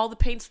 actually, yeah, all the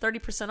paint's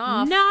 30%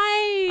 off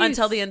Nice.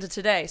 until the end of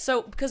today.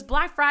 So, because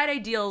Black Friday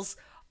deals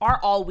are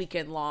all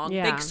weekend long.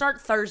 Yeah. They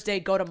start Thursday,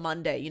 go to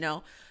Monday, you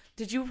know.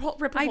 Did you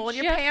rip a hole in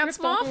your pants,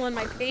 ripped a hole Mom? in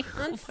my pants.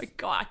 Oh, my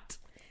God.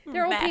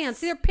 They're old Mess.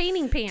 pants. They're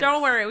painting pants.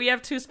 Don't worry, we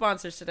have 2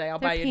 sponsors today. I'll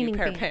They're buy you a new painting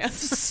pair of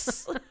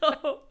pants. pants.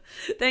 So,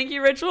 thank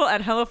you, Ritual,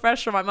 and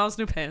HelloFresh for my mom's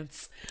new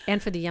pants.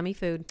 And for the yummy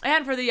food.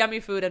 And for the yummy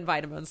food and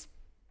vitamins.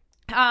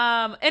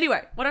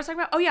 Anyway, what I was talking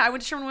about? Oh, yeah, I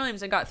went to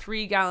Sherwin-Williams and got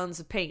 3 gallons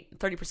of paint,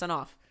 30%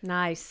 off.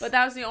 Nice. But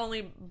that was the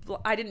only,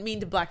 I didn't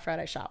mean to Black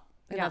Friday shop.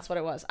 And Yeah. that's what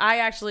it was. I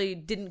actually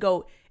didn't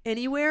go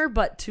anywhere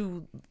but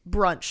to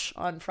brunch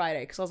on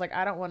Friday because I was like,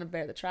 I don't want to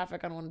bear the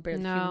traffic. I don't want to bear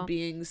the human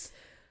beings.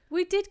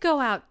 We did go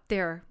out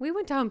there. We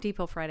went to Home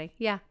Depot Friday.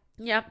 Yeah.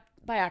 Yep,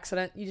 by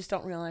accident. You just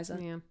don't realize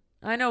it. Yeah.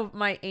 I know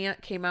my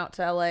aunt came out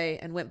to LA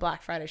and went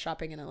Black Friday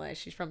shopping in LA.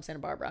 She's from Santa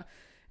Barbara.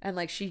 And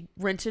like she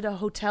rented a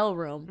hotel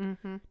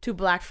room to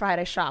Black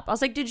Friday shop. I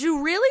was like, did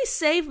you really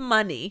save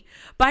money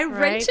by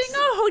renting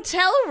a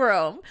hotel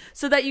room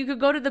so that you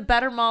could go to the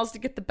better malls to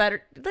get the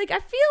better? Like, I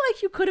feel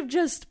like you could have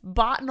just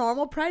bought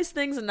normal price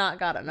things and not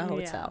got it in a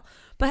hotel.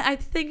 But I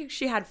think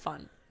she had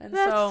fun. And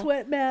so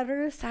what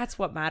matters. that's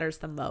what matters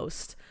the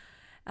most.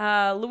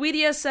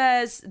 Luidia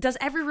says, does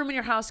every room in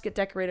your house get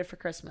decorated for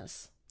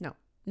Christmas? No.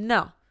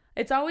 No.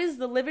 It's always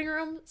the living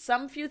room,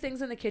 some few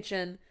things in the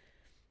kitchen.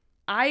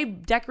 I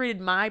decorated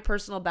my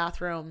personal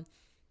bathroom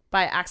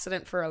by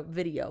accident for a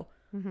video.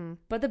 Mm-hmm.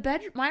 But the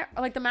bedroom,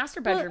 the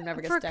master bedroom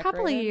never gets for decorated. a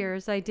couple of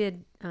years, I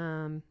did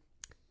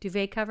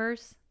duvet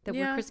covers that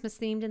Yeah. were Christmas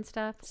themed and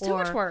stuff. It's too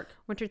much or work.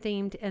 Winter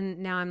themed. And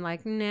now I'm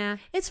like, nah.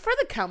 It's for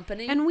the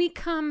company. And we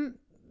come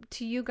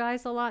to you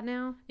guys a lot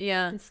now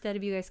yeah. instead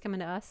of you guys coming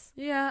to us.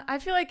 Yeah. I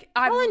feel like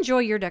I'll enjoy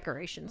your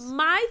decorations.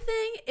 my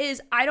thing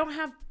is I don't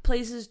have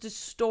places to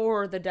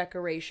store the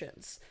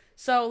decorations.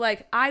 So,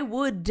 like, I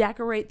would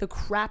decorate the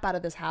crap out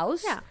of this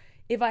house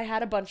if I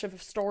had a bunch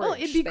of storage Well,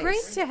 it'd be space.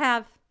 great to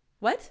have.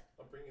 What?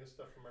 I'll bring you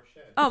stuff from our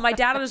shed. Oh, my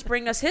dad will just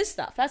bring us his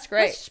stuff. That's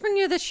great. Let's just bring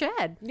you the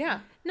shed. Yeah.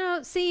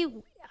 No, see,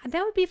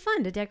 that would be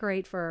fun to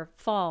decorate for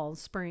fall,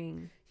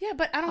 spring, Yeah,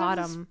 but I don't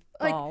autumn,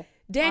 have this, fall.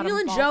 Daniel Autumn,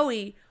 and fall.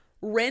 Joey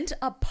rent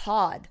a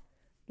pod,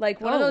 like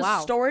one of Oh, those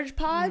wow. storage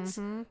pods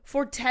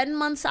for 10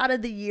 months out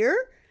of the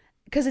year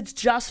because it's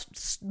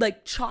just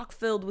like chock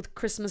filled with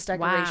Christmas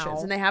decorations.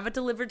 Wow. And they have it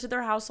delivered to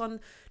their house on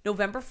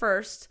November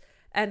 1st.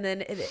 And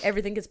then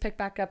everything gets picked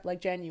back up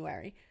like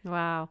January.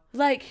 Wow.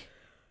 Like,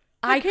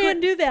 I can't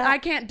do that. I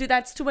can't do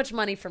that's too much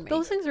money for me.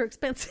 Those things are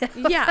expensive.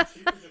 yeah.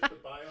 Cheaper just to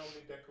buy all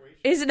new decorations.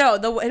 Is it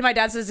no? And my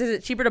dad says, is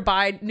it cheaper to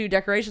buy new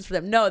decorations for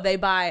them? No, they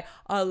buy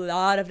a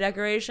lot of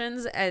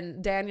decorations,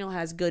 and Daniel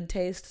has good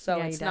taste, so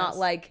Yeah, he it's not does.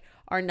 like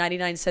our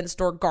 99-cent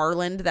store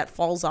garland that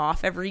falls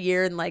off every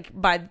year, and like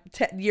by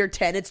year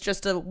 10, it's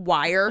just a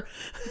wire.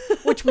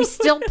 Which we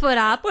still put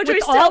up Which with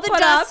we still all the put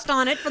dust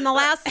on it from the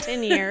last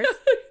 10 years.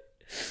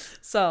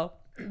 So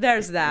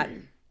there's that.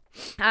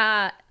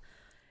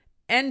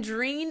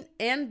 Adrian,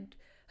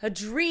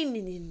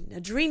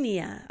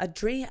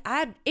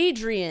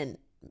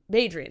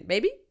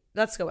 baby.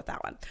 Let's go with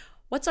that one.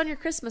 What's on your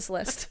Christmas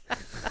list?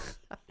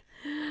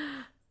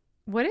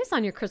 What is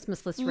on your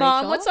Christmas list, Rachel?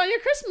 Mom, what's on your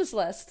Christmas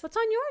list? What's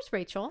on yours,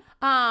 Rachel?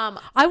 I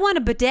I want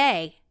a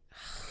bidet.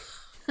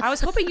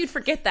 was hoping you'd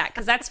forget that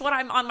because that's what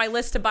I'm on my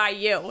list to buy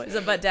you is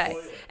a bidet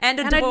and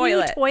a And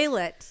toilet. a new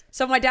toilet.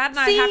 So my dad and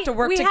I See, have to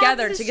work we have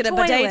together this to get a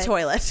bidet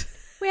toilet.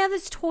 We have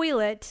this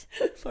toilet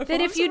My that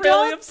if mom's you really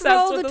don't obsessed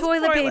throw with the this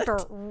toilet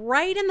paper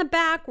right in the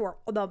back where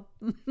the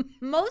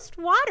most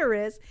water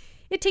is,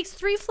 it takes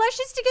 3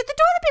 flushes to get the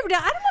toilet paper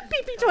down. I don't want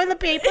pee-pee toilet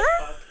paper.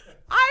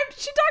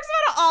 She talks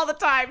about it all the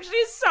time.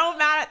 She's so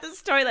mad at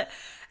this toilet.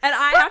 And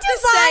I Who have to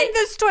say, designed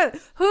this toilet?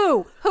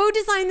 Who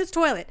designed this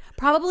toilet?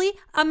 Probably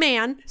a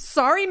man.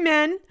 Sorry,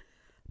 men.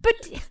 But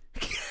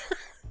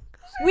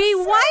we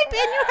wipe and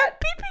you have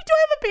pee-pee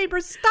toilet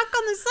paper stuck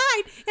on the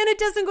side and it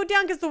doesn't go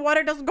down because the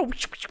water doesn't go.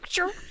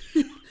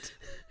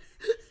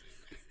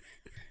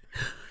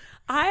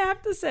 I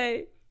have to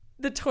say,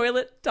 the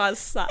toilet does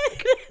suck.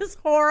 It's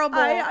horrible.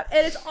 And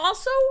it's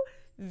also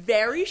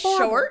very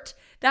short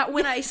that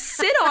when I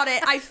sit on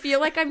it, I feel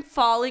like I'm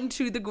falling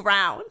to the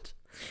ground.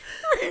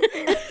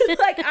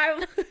 Like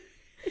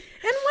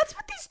And what's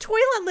with these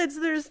toilet lids?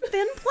 There's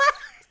thin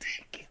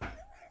plastic.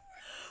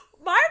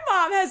 My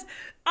mom has.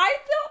 I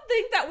don't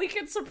think that we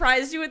can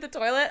surprise you with the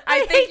toilet.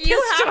 I think hate you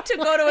this have to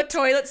go to a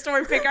toilet store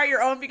and pick out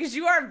your own because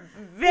you are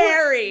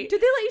very. Do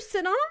they let you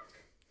sit on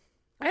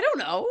them? I don't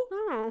know.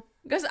 Oh,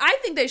 Because I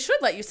think they should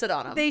let you sit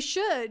on them. they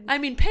should. I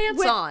mean, pants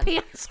With on.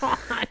 pants on.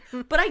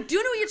 But I do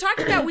know what you're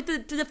talking about with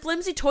the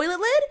flimsy toilet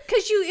lid.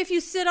 Because if you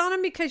sit on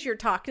them because you're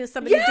talking to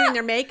somebody Yeah. doing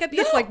their makeup,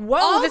 it's No, like, whoa,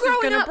 all this is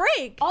growing going to up-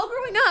 break. All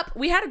growing up,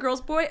 we had a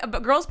girls'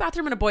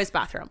 bathroom and a boys'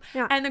 bathroom.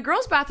 Yeah. And the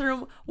girls'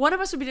 bathroom, one of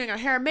us would be doing our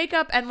hair and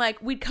makeup, and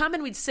like we'd come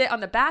and we'd sit on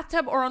the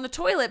bathtub or on the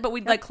toilet, but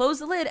we'd like close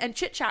the lid and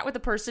chit chat with the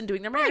person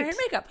doing their hair and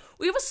makeup.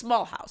 We have a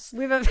small house.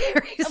 We have a very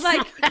Like,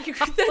 small if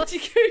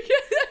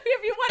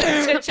you want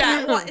to chit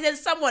chat, then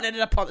someone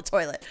ended up on the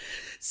toilet.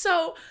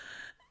 So,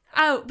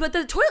 but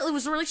the toilet lid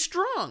was really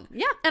strong.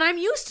 Yeah. And I'm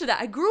used to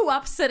that. I grew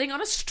up sitting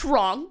on a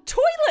strong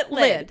toilet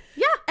lid.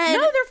 Yeah. And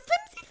no, they're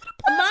flimsy little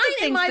plastic mine in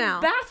things my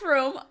now.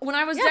 bathroom, when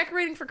I was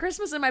decorating for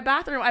Christmas in my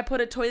bathroom, I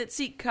put a toilet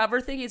seat cover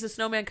thing. It's a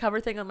snowman cover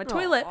thing on my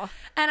toilet.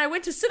 And I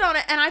went to sit on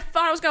it, and I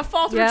thought I was going to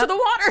fall through to the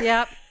water.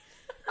 Yep.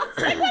 I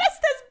was like, what is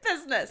this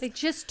business? They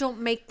just don't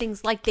make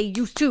things like they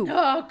used to.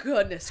 Oh,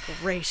 goodness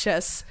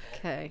gracious.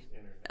 Okay.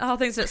 Oh,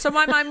 things. So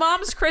my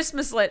mom's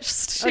Christmas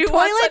list. She A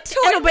wants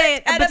toilet a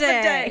toilet and a and a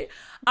bidet.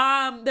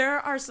 bidet. There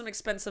are some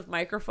expensive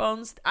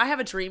microphones. I have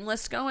a dream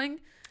list going.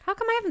 How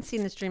come I haven't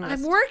seen this dream list?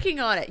 I'm working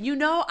on it. You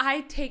know,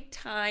 I take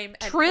time.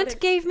 And Trent put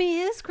it- gave me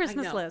his I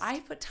Christmas know. list. I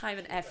put time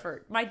and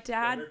effort. My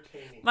dad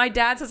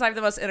says I have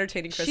the most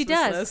entertaining Christmas She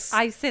does. list.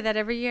 I say that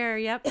every year.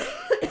 Yep.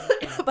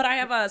 But I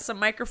have some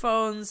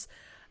microphones.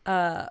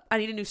 I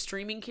need a new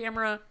streaming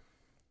camera.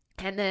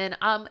 And then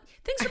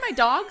things for my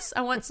dogs.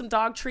 I want some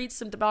dog treats,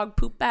 some dog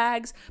poop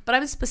bags. But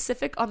I'm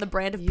specific on the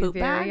brand of poop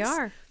bags.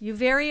 You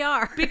very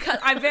are. Because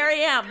I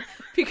very am.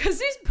 Because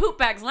these poop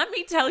bags, let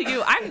me tell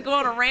you, I can go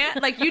on a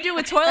rant like you do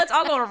with toilets.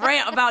 I'll go on a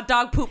rant about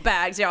dog poop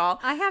bags, y'all.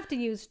 I have to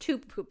use 2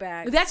 poop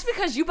bags. That's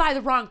because you buy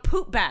the wrong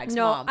poop bags,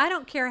 No, Mom. I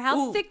don't care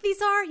how Ooh. thick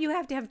these are. You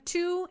have to have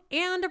 2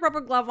 and a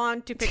rubber glove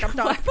on to pick up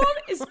My dog mom poop.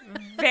 is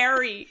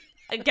very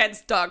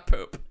against dog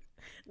poop.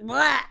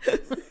 I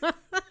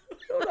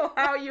don't know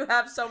how you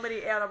have so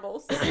many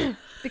animals.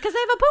 Because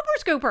I have a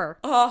pooper scooper.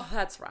 Oh,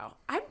 that's wow.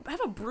 I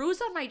have a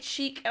bruise on my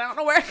cheek, and I don't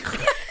know where I got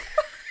it.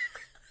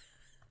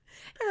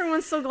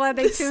 Everyone's so glad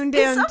they tuned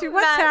is in a to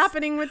what's mess.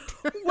 happening with.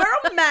 We're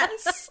a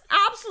mess.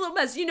 Absolute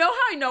mess. You know how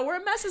I know we're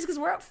a mess is because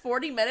we're at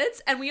 40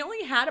 minutes, and we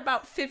only had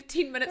about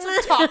 15 minutes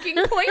of talking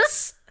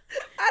points,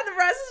 and the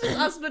rest is just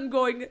us been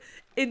going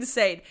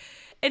insane.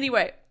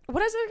 Anyway,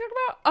 what is I talking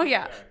about? Oh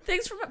yeah,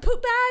 things from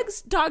poop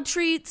bags, dog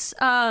treats,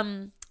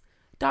 dog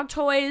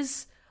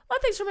toys, a lot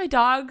of things for my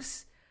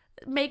dogs.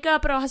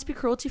 Makeup, but it has to be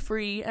cruelty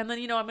free. And then,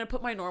 you know, I'm going to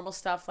put my normal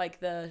stuff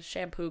like the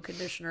shampoo,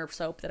 conditioner,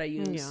 soap that I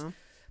use. Yeah.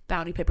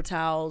 Bounty paper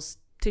towels,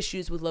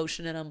 tissues with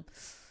lotion in them.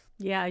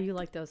 Yeah, you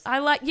like those.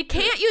 You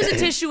can't use a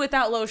tissue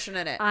without lotion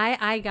in it.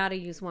 I gotta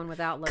use one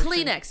without lotion.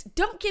 Kleenex.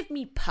 Don't give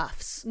me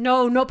puffs.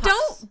 No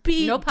puffs. Don't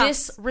be no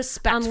puffs.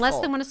 disrespectful.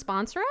 Unless they want to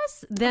sponsor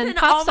us, then Then,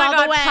 puffs oh my all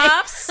God, the way.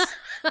 puffs.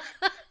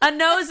 A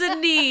nose in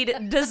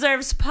need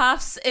deserves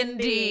puffs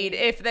indeed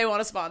if they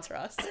want to sponsor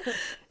us.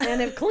 And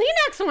if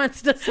Kleenex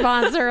wants to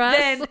sponsor us,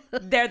 Then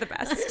they're the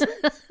best.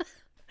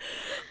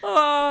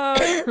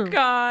 Oh,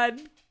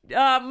 God.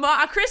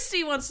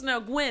 Christy wants to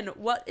know, Gwen,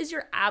 what is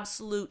your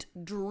absolute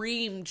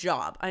dream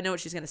job? I know what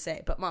she's going to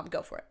say, but Mom,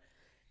 go for it.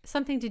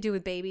 something to do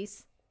with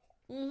babies.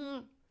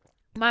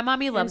 My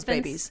mommy loves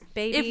Infants,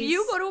 babies. If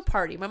you go to a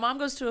party, my mom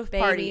goes to a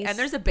party Babies. and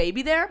there's a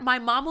baby there, my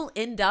mom will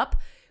end up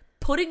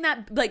putting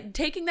that, like,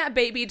 taking that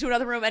baby into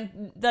another room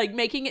and, like,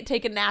 making it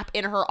take a nap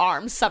in her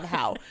arms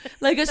somehow.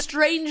 Like a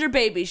stranger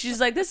baby. She's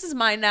like, this is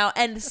mine now.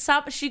 And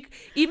she,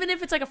 even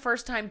if it's like a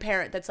first time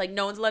parent that's like,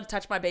 no one's allowed to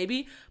touch my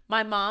baby,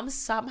 my mom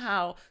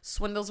somehow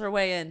swindles her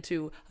way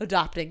into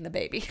adopting the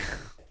baby.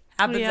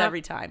 Happens Yeah.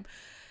 every time.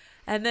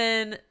 And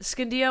then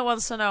Scandia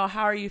wants to know,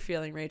 how are you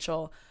feeling,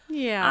 Rachel?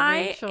 Yeah,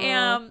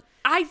 Rachel.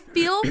 I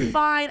feel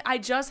fine. I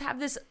just have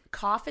this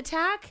cough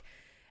attack.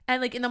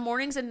 And like in the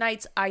mornings and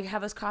nights, I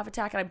have this cough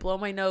attack and I blow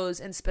my nose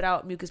and spit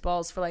out mucus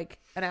balls for like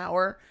an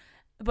hour.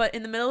 But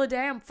in the middle of the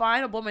day, I'm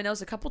fine. I'll blow my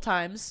nose a couple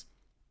times.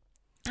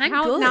 I'm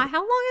good. Now, how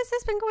long has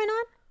this been going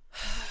on?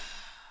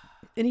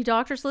 Any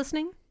doctors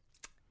listening?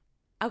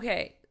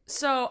 Okay.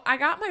 So I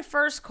got my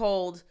first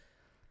cold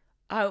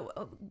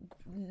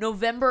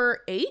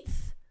November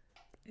 8th.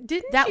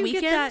 Didn't That you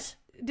weekend? Get that?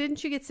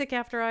 Didn't you get sick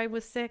after I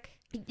was sick?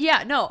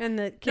 Yeah, no. And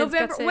the kids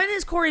November. got sick? When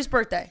is Corey's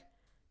birthday?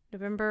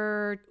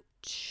 November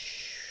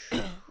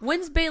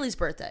When's Bailey's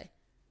birthday?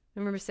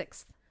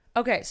 6th.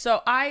 Okay,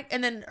 so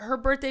and then her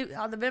birthday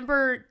on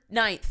November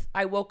 9th,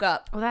 I woke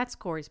up. Oh, that's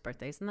Corey's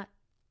birthday, isn't that?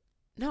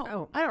 No,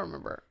 Oh. I don't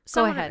remember. Go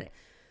Someone ahead. had it.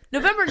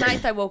 November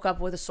 9th, I woke up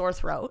with a sore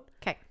throat.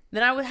 Okay.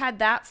 Then I had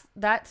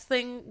that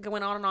thing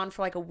going on and on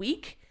for like a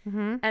week.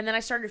 Mm-hmm. And then I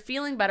started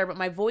feeling better, but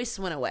my voice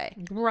went away.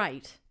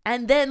 Right.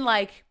 And then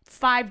like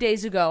 5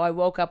 days ago, I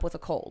woke up with a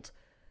cold.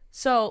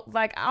 So,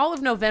 like, all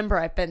of November,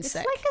 I've been It's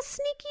sick. like a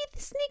sneaky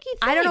thing.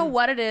 I don't know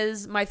what it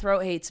is. My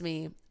throat hates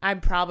me. I'm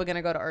probably going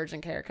to go to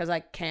urgent care because I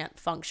can't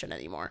function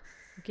anymore.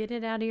 Get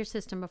it out of your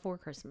system before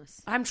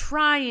Christmas. I'm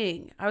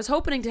trying. I was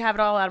hoping to have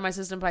it all out of my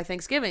system by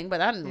Thanksgiving, but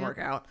that didn't work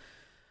out.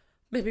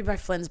 Maybe by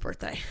Flynn's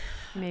birthday.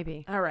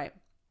 Maybe. All right.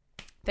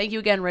 Thank you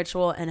again,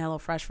 Ritual and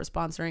HelloFresh, for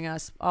sponsoring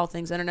us. All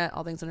Things Internet,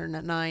 All Things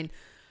Internet 9.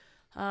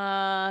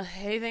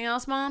 Anything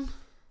else, Mom?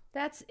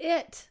 That's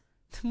it.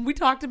 We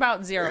talked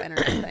about zero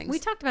internet things. We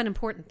talked about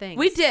important things.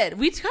 We did.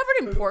 We covered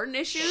important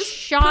issues.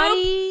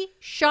 Shoddy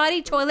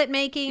toilet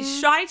making.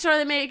 Shoddy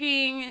toilet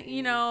making,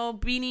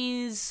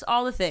 beanies,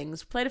 all the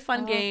things. Played a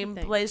fun All the game.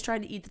 things. Blaze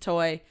tried to eat the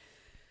toy.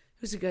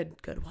 It was a good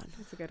one.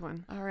 That's a good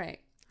one. All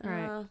right. All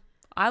right.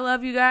 I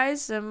love you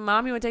guys.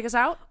 Mom, you want to take us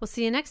out? We'll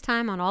see you next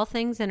time on All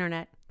Things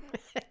Internet.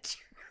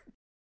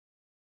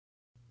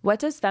 What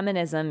does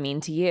feminism mean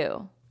to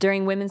you?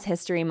 During Women's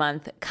History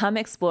Month, come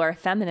explore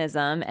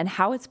feminism and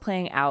how it's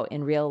playing out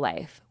in real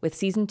life with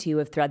Season 2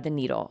 of Thread the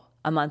Needle,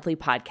 a monthly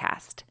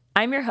podcast.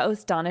 I'm your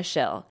host, Donna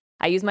Schill.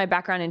 I use my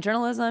background in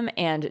journalism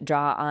and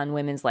draw on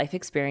women's life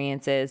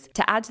experiences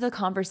to add to the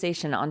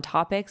conversation on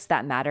topics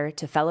that matter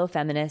to fellow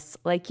feminists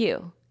like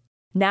you.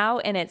 Now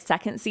in its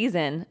second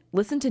season,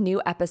 listen to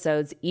new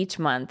episodes each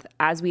month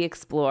as we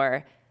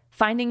explore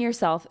finding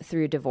yourself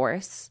through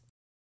divorce,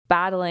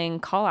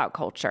 battling call-out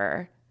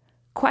culture,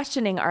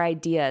 questioning our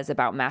ideas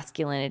about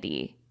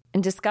masculinity,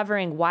 and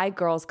discovering why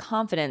girls'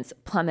 confidence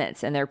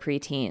plummets in their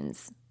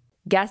preteens.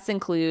 Guests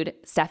include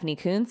Stephanie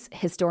Kuntz,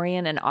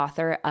 historian and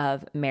author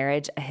of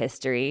Marriage: A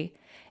History,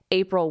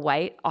 April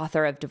White,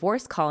 author of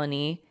Divorce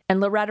Colony, and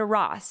Loretta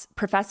Ross,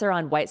 professor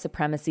on white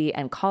supremacy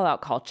and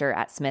call-out culture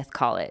at Smith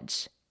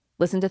College.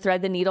 Listen to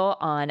Thread the Needle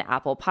on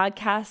Apple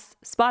Podcasts,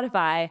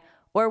 Spotify,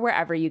 or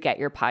wherever you get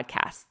your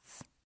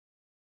podcasts.